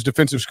 You had all those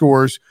defensive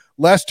scores,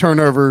 less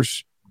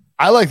turnovers.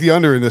 I like the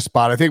under in this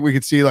spot. I think we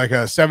could see like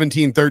a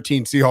 17-13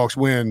 Seahawks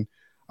win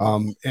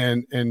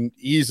and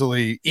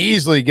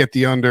easily get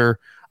the under.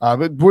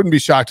 But wouldn't be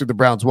shocked if the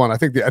Browns won. I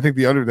think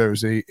the under there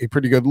is a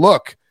pretty good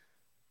look.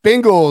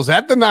 Bengals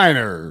at the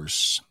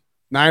Niners.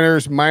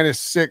 Niners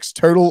 -6,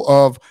 total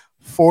of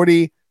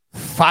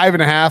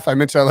 45.5. I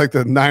mentioned I like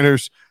the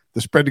Niners,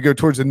 the spread to go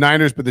towards the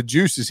Niners, but the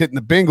juice is hitting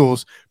the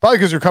Bengals, probably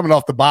because they're coming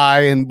off the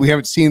bye and we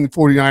haven't seen the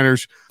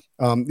 49ers.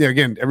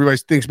 Again, everybody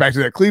thinks back to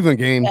that Cleveland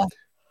game. Yeah.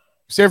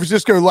 San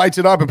Francisco lights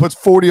it up and puts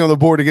 40 on the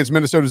board against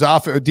Minnesota's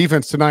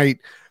defense tonight.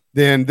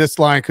 Then this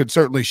line could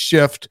certainly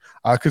shift.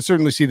 Could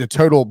certainly see the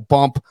total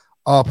bump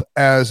up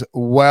as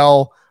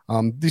well.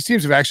 These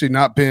teams have actually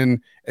not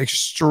been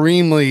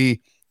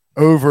extremely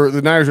over.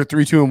 The Niners are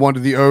 3-2-1 to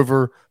the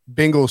over.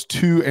 Bengals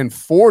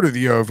 2-4 to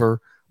the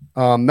over.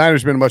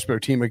 Niners have been a much better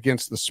team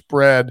against the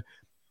spread.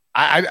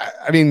 I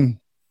mean,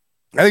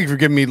 I think if you're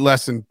giving me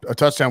less than a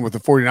touchdown with the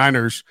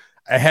 49ers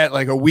ahead,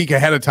 like a week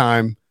ahead of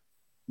time,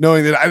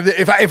 knowing that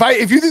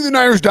if you think the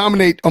Niners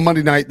dominate on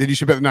Monday night, then you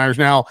should bet the Niners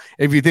now.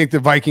 If you think the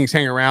Vikings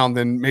hang around,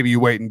 then maybe you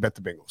wait and bet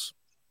the Bengals.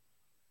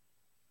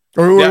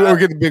 Or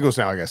get the Bengals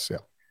now, I guess. Yeah.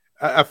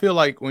 I feel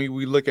like when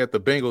we look at the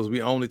Bengals,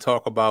 we only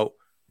talk about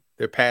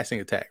their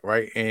passing attack,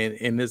 right? And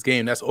in this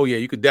game,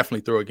 you could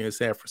definitely throw against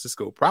San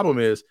Francisco. Problem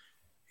is,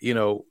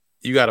 you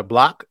got to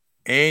block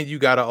and you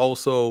got to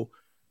also,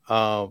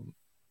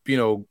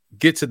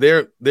 get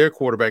to their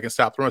quarterback and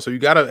stop the run. So you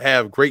got to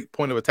have great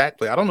point of attack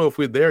play. I don't know if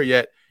we're there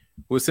yet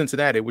with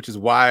Cincinnati, which is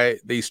why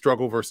they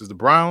struggle versus the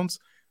Browns,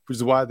 which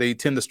is why they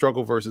tend to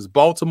struggle versus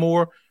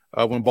Baltimore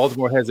when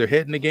Baltimore has their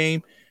head in the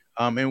game.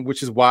 And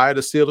which is why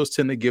the Steelers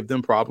tend to give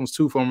them problems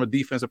too from a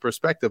defensive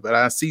perspective. And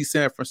I see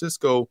San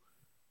Francisco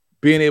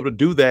being able to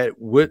do that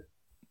with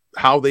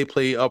how they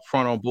play up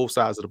front on both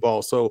sides of the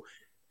ball. So,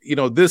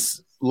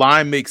 this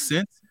line makes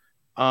sense.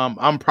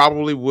 I'm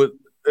probably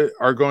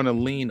are going to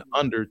lean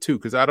under too,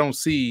 because I don't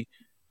see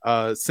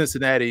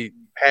Cincinnati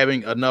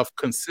having enough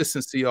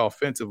consistency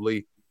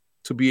offensively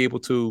to be able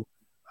to,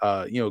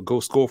 go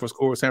score for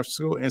score with San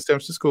Francisco. And San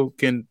Francisco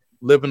can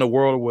live in a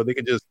world where they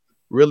can just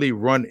really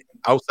run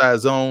outside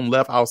zone,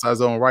 left, outside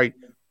zone, right,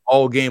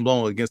 all game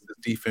long against the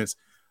defense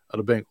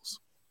of the Bengals.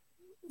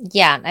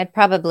 Yeah, I'd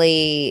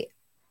probably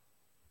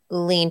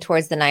lean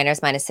towards the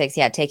Niners -6.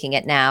 Yeah, taking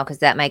it now because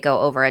that might go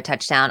over a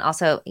touchdown.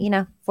 Also,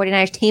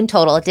 49ers team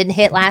total. It didn't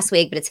hit last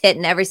week, but it's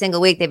hitting every single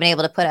week. They've been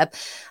able to put up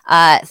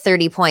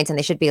 30 points, and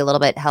they should be a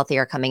little bit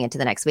healthier coming into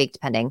the next week,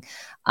 depending,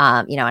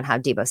 on how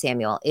Deebo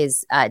Samuel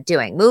is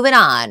doing. Moving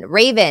on,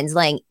 Ravens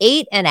laying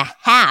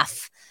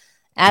 8.5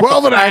 at the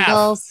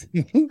Cardinals.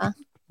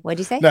 What'd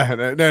you say? No.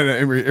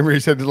 Emery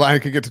said the line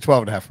could get to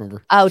 12.5.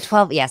 Remember? Oh,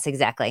 12. Yes,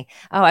 exactly.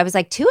 Oh, I was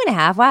like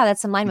 2.5. Wow,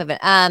 that's some line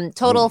movement.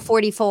 Total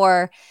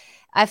 44.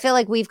 I feel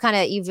like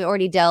you've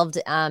already delved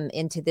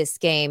into this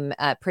game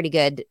pretty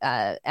good.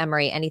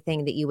 Emery,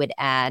 anything that you would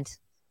add,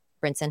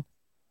 Brinson?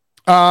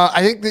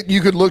 I think that you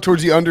could look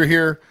towards the under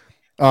here.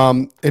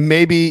 And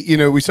maybe,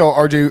 we saw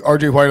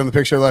RJ White on the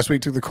picture last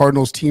week, took the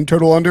Cardinals team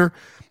total under.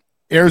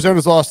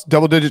 Arizona's lost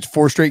double digits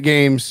 4 straight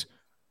games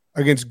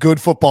against good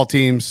football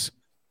teams.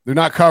 They're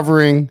not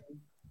covering.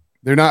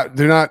 They're not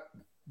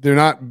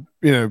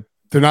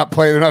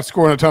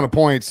scoring a ton of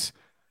points.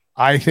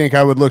 I think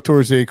I would look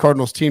towards a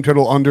Cardinals team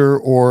total under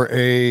or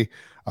a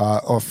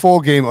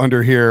full game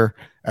under here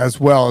as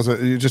well as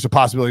just a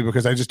possibility,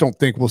 because I just don't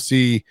think we'll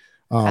see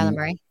Kyler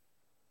Murray.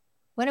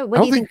 When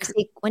do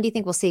you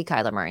think we'll see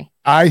Kyler Murray?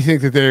 I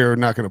think that they are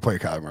not going to play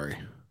Kyler Murray,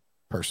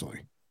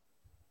 personally.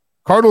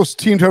 Cardinals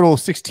team total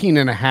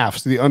 16.5,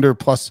 so the under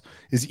plus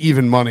is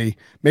even money.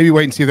 Maybe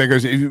wait and see if that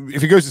goes.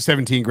 If it goes to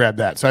 17, grab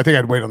that. So I think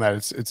I'd wait on that.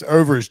 It's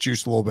over is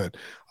juiced a little bit.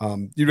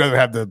 You'd rather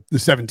have the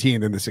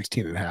 17 than the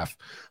 16.5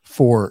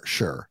 for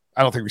sure.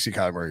 I don't think we see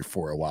Kyler Murray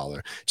for a while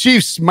there.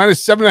 Chiefs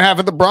minus 7.5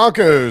 at the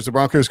Broncos. The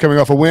Broncos coming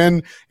off a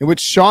win in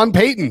which Sean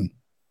Payton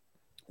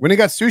when he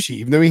got sushi,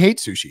 even though he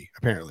hates sushi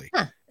apparently,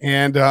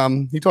 and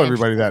he told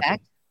everybody that.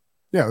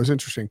 Yeah, it was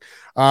interesting.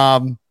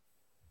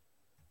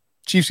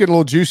 Chiefs get a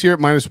little juice here at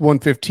minus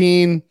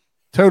 115,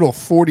 total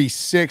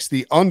 46.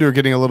 The under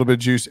getting a little bit of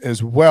juice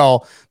as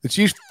well. The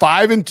Chiefs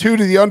 5-2 to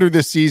the under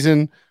this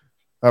season.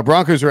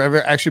 Broncos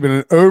are actually been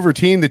an over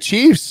team. The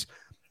Chiefs,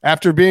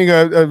 after being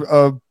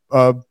a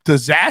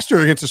disaster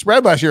against the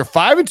spread last year,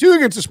 5-2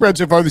 against the spread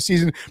so far this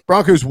season.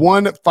 Broncos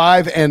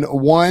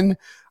 5-1.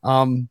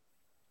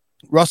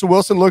 Russell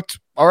Wilson looked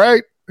all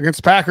right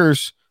against the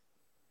Packers.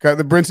 Got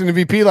the Brinson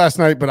MVP last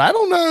night, but I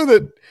don't know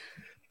that.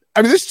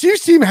 I mean, this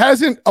Chiefs team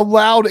hasn't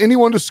allowed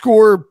anyone to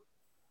score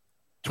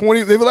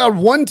 20. They've allowed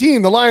one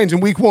team, the Lions, in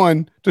week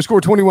 1 to score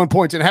 21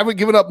 points and haven't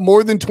given up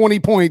more than 20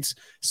 points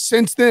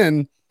since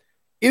then.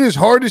 It is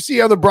hard to see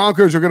how the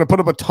Broncos are going to put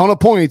up a ton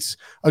of points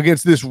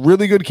against this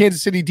really good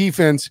Kansas City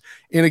defense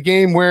in a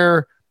game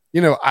where,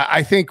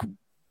 I think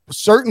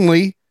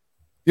certainly,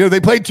 they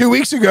played 2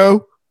 weeks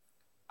ago.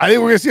 I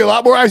think we're going to see a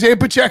lot more Isaiah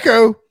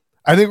Pacheco.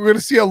 I think we're going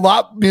to see a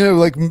lot,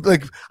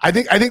 I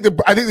think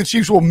the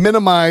Chiefs will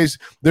minimize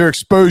their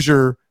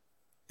exposure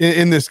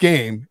in this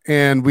game,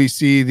 and we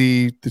see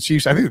the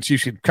Chiefs. I think the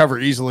Chiefs could cover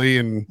easily,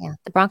 and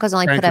the Broncos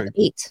only put up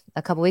 8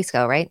 a couple weeks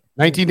ago, right?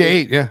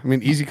 19-8. Yeah, I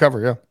mean, easy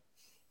cover. Yeah.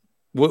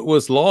 What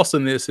was lost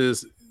in this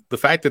is the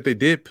fact that they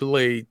did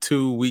play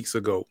 2 weeks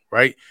ago,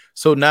 right?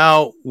 So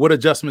now, what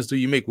adjustments do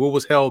you make? What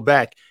was held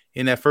back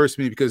in that first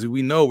meeting? Because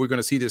we know we're going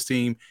to see this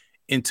team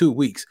in 2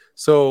 weeks.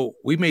 So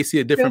we may see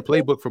a different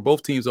playbook for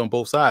both teams on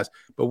both sides.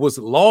 But what's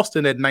lost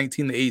in that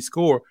 19-8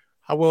 score,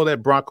 how well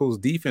that Broncos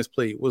defense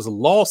played, was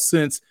lost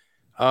since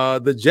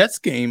the Jets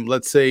game,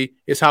 let's say,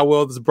 is how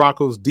well this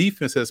Broncos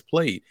defense has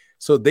played.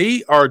 So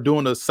they are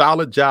doing a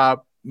solid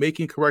job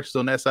making corrections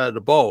on that side of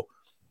the ball.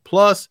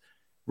 Plus,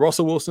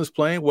 Russell Wilson's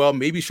playing well.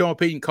 Maybe Sean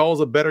Payton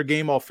calls a better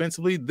game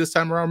offensively this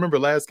time around. Remember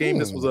last game,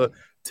 this was a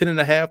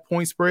 10.5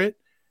 point spread,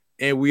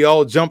 and we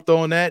all jumped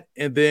on that.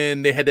 And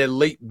then they had that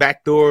late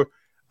backdoor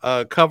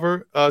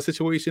cover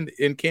situation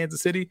in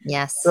Kansas City.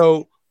 Yes.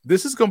 So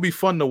this is going to be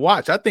fun to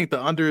watch. I think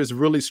the under is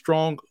really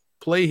strong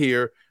play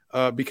here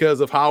because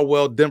of how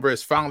well Denver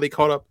has finally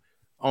caught up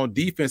on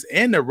defense,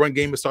 and their run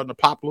game is starting to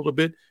pop a little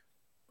bit.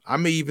 I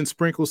may even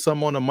sprinkle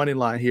some on the money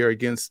line here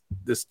against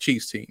this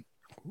Chiefs team.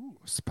 Ooh,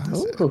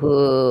 spicy.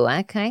 Ooh,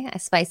 okay.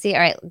 Spicy.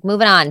 All right,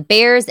 moving on.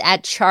 Bears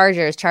at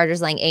Chargers.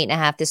 Chargers laying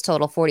 8.5. This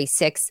total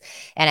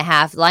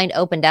 46.5. Line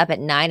opened up at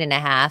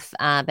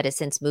 9.5, but has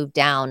since moved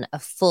down a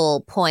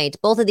full point.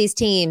 Both of these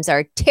teams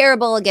are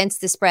terrible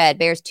against the spread.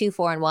 Bears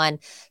 2-4-1.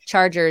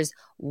 Chargers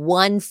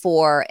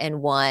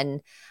 1-4-1.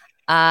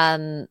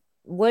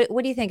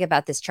 What do you think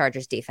about this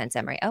Chargers defense,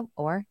 Emery?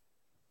 Or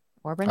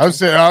Brendan?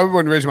 I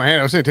wouldn't raise my hand.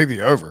 I was saying take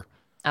the over.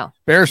 Oh,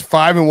 Bears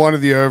 5-1 of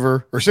the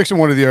over, or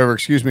 6-1 of the over.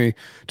 Excuse me.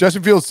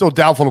 Justin Fields still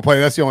doubtful to play.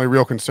 That's the only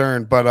real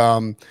concern.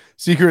 But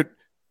secret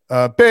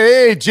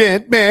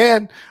Bagent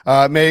man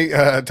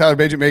Tyler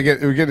Bagent may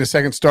get a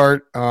second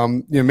start.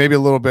 Maybe a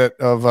little bit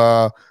of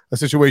a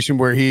situation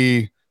where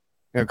he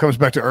comes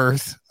back to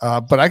earth.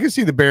 But I can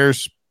see the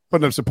Bears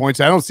putting up some points.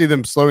 I don't see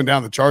them slowing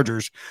down the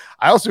Chargers.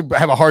 I also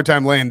have a hard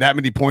time laying that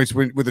many points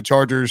with the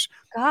Chargers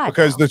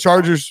because the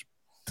Chargers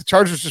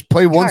just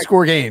play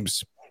one-score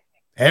games.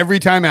 Every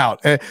time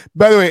out.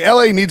 By the way,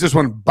 LA needs this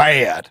one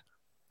bad.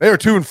 They are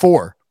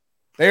 2-4.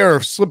 They are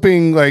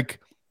slipping like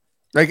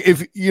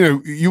if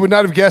you would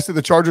not have guessed that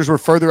the Chargers were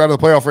further out of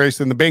the playoff race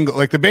than the Bengals.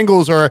 Like the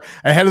Bengals are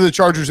ahead of the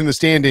Chargers in the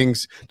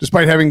standings,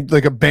 despite having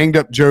like a banged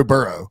up Joe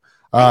Burrow.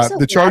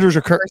 The Chargers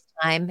are first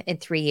time in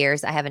 3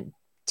 years I haven't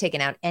taken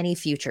out any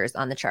futures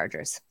on the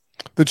Chargers.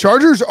 The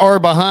Chargers are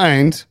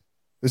behind.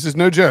 This is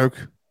no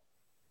joke.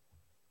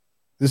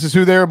 This is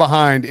who they're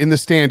behind in the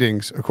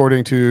standings,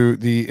 according to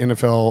the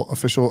NFL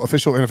official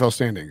NFL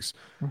standings.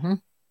 Mm-hmm.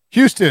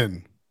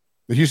 Houston,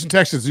 The Houston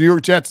Texans, the New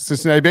York Jets, the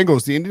Cincinnati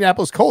Bengals, the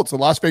Indianapolis Colts, the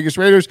Las Vegas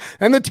Raiders,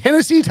 and the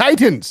Tennessee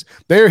Titans.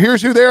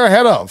 Here's who they're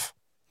ahead of.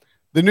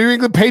 The New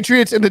England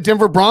Patriots and the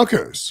Denver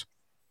Broncos.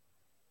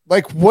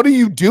 Like, what are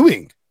you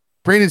doing,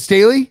 Brandon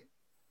Staley?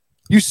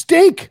 You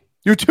stink.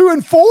 You're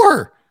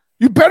 2-4.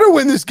 You better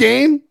win this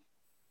game.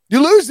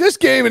 You lose this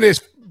game and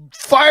it's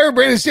fire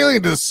Brandon Staley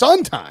into the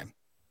sun time.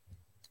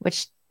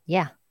 Which,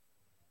 yeah.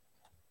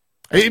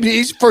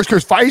 He's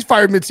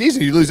fired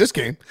midseason. You lose this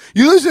game.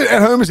 You lose it at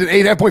home as an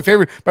 8.5-point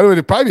favorite. By the way,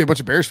 there'd probably be a bunch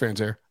of Bears fans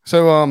there.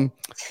 So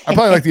I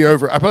probably like the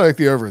over. I probably like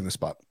the over in this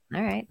spot.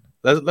 All right.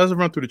 Let's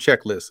run through the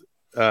checklist.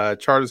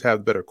 Chargers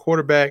have better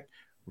quarterback,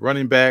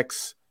 running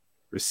backs,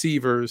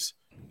 receivers,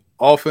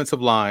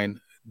 offensive line,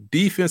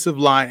 defensive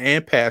line,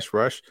 and pass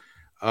rush.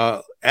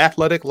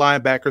 Athletic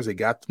linebackers, they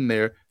got them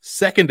there.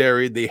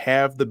 Secondary, they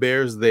have the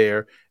Bears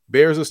there.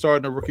 Bears are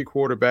starting a rookie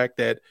quarterback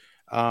that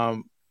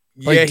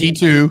like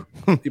D2.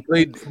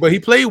 he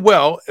played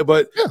well,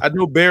 but yeah. I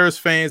know Bears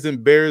fans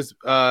and Bears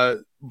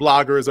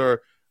bloggers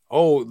are,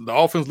 the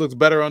offense looks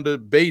better under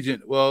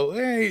Bagent. Well,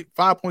 hey,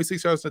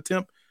 5.6 yards an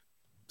attempt.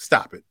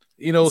 Stop it.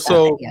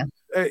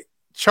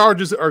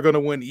 Chargers are going to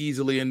win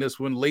easily in this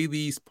one. Lay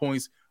these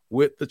points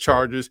with the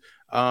Chargers.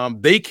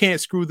 They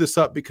can't screw this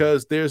up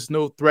because there's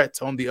no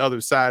threats on the other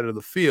side of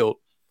the field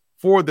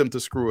for them to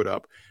screw it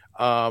up.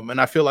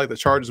 And I feel like the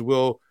Chargers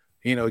will,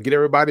 get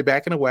everybody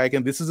back in the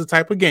wagon. This is the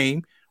type of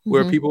game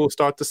where people will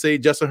start to say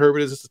Justin Herbert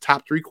is the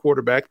top 3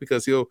 quarterback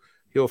because he'll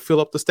fill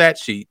up the stat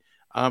sheet,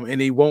 and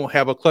he won't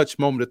have a clutch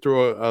moment to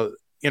throw a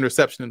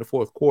interception in the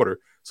fourth quarter.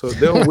 So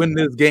they'll win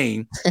this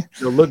game.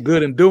 They'll look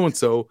good in doing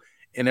so,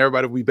 and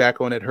everybody will be back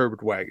on that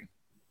Herbert wagon.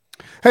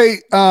 Hey,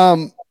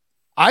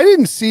 I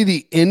didn't see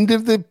the end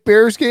of the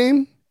Bears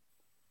game,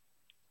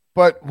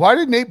 but why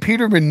did Nate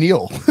Peterman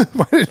kneel?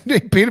 Why did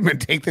Nate Peterman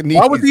take the knee?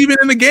 Why was he even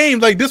in the game?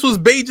 Like, this was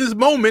Bage's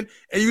moment,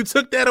 and you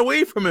took that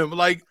away from him.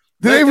 Like,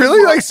 did they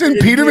really send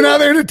Peterman out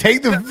there to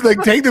take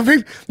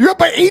the You're up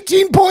by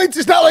 18 points.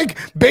 It's not like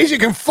Beige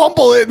can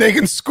fumble it and they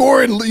can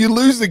score and you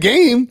lose the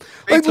game.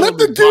 Like, let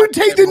the dude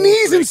take the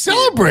knees and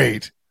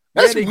celebrate.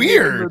 That's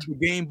weird. The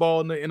game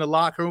ball in the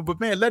locker room, but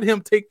man, let him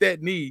take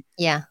that knee.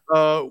 Yeah.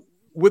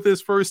 With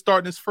his first start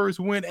and his first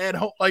win at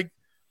home, like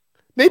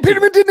Nate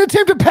Peterman didn't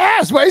attempt to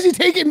pass. Why is he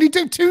taking? He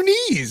took 2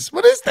 knees.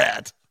 What is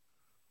that?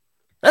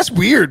 That's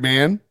weird,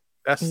 man.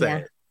 That's sad.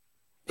 Yeah.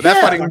 But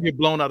that's why they're gonna get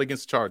blown out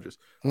against the Chargers.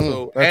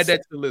 So add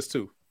that to the list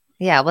too.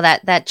 Yeah, well,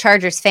 that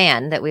Chargers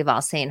fan that we've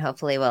all seen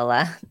hopefully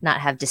will not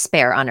have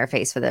despair on her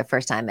face for the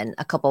first time in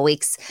a couple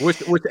weeks.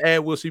 Which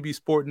ad will she be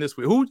sporting this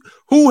week?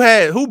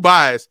 Who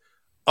buys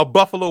a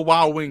Buffalo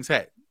Wild Wings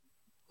hat?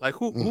 Like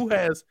who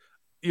has,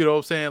 what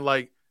I'm saying,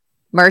 like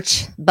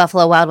merch,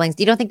 Buffalo Wild Wings.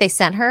 You don't think they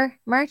sent her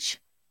merch?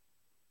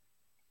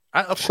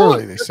 Of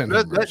course, they sent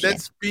her merch.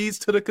 That speeds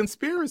to the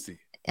conspiracy.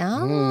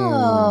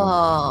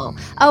 Oh,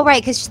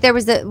 right. Because there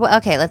was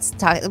okay. Let's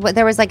talk.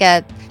 There was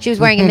she was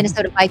wearing a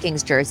Minnesota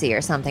Vikings jersey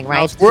or something,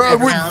 right? We're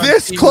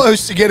this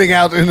close to getting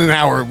out in an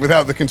hour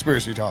without the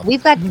conspiracy talk.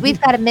 We've got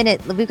a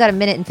minute. We've got a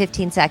minute and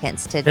 15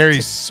 seconds to.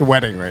 Harry's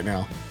sweating right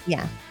now.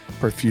 Yeah.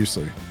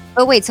 Profusely.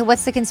 Oh wait. So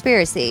what's the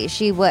conspiracy?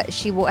 She had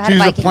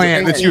a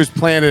plant that she was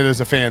planted as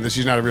a fan. That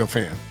she's not a real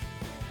fan.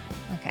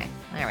 Okay.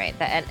 All right.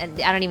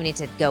 And I don't even need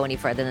to go any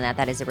further than that.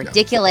 That is a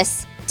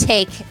ridiculous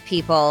take,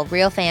 people.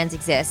 Real fans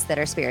exist that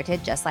are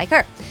spirited just like her.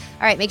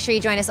 All right, make sure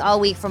you join us all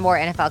week for more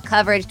NFL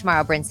coverage.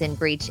 Tomorrow, Brinson,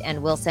 Breach,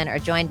 and Wilson are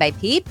joined by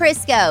Pete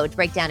Prisco to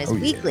break down his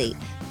weekly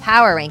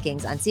power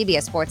rankings on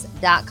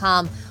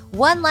CBSSports.com.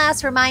 One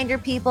last reminder,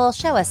 people,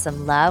 show us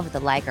some love with a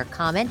like or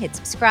comment. Hit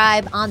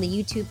subscribe on the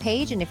YouTube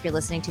page. And if you're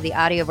listening to the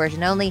audio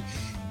version only,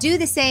 do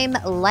the same,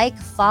 like,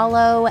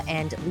 follow,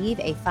 and leave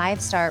a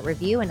 5-star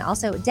review. And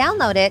also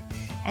download it.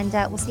 And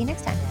we'll see you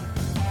next time.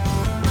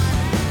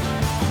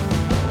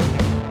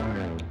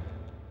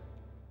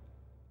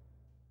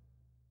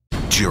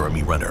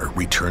 Jeremy Renner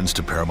returns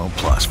to Paramount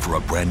Plus for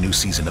a brand new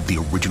season of the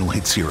original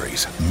hit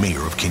series,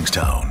 Mayor of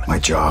Kingstown. My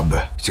job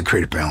is to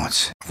create a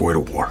balance, avoid a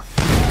war.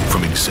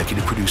 From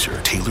executive producer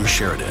Taylor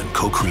Sheridan,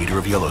 co-creator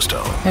of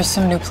Yellowstone. There's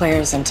some new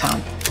players in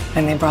town,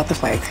 and they brought the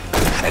plague.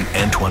 And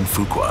Antoine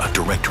Fuqua,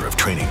 director of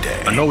Training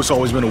Day. I know it's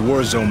always been a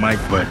war zone, Mike,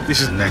 but this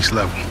is next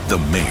level. The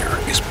Mayor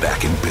is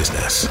back in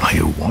business. Are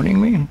you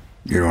warning me?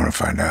 You're going to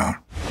find out.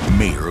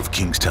 Mayor of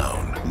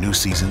Kingstown. New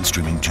season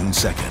streaming June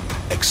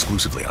 2nd,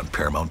 exclusively on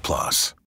Paramount Plus.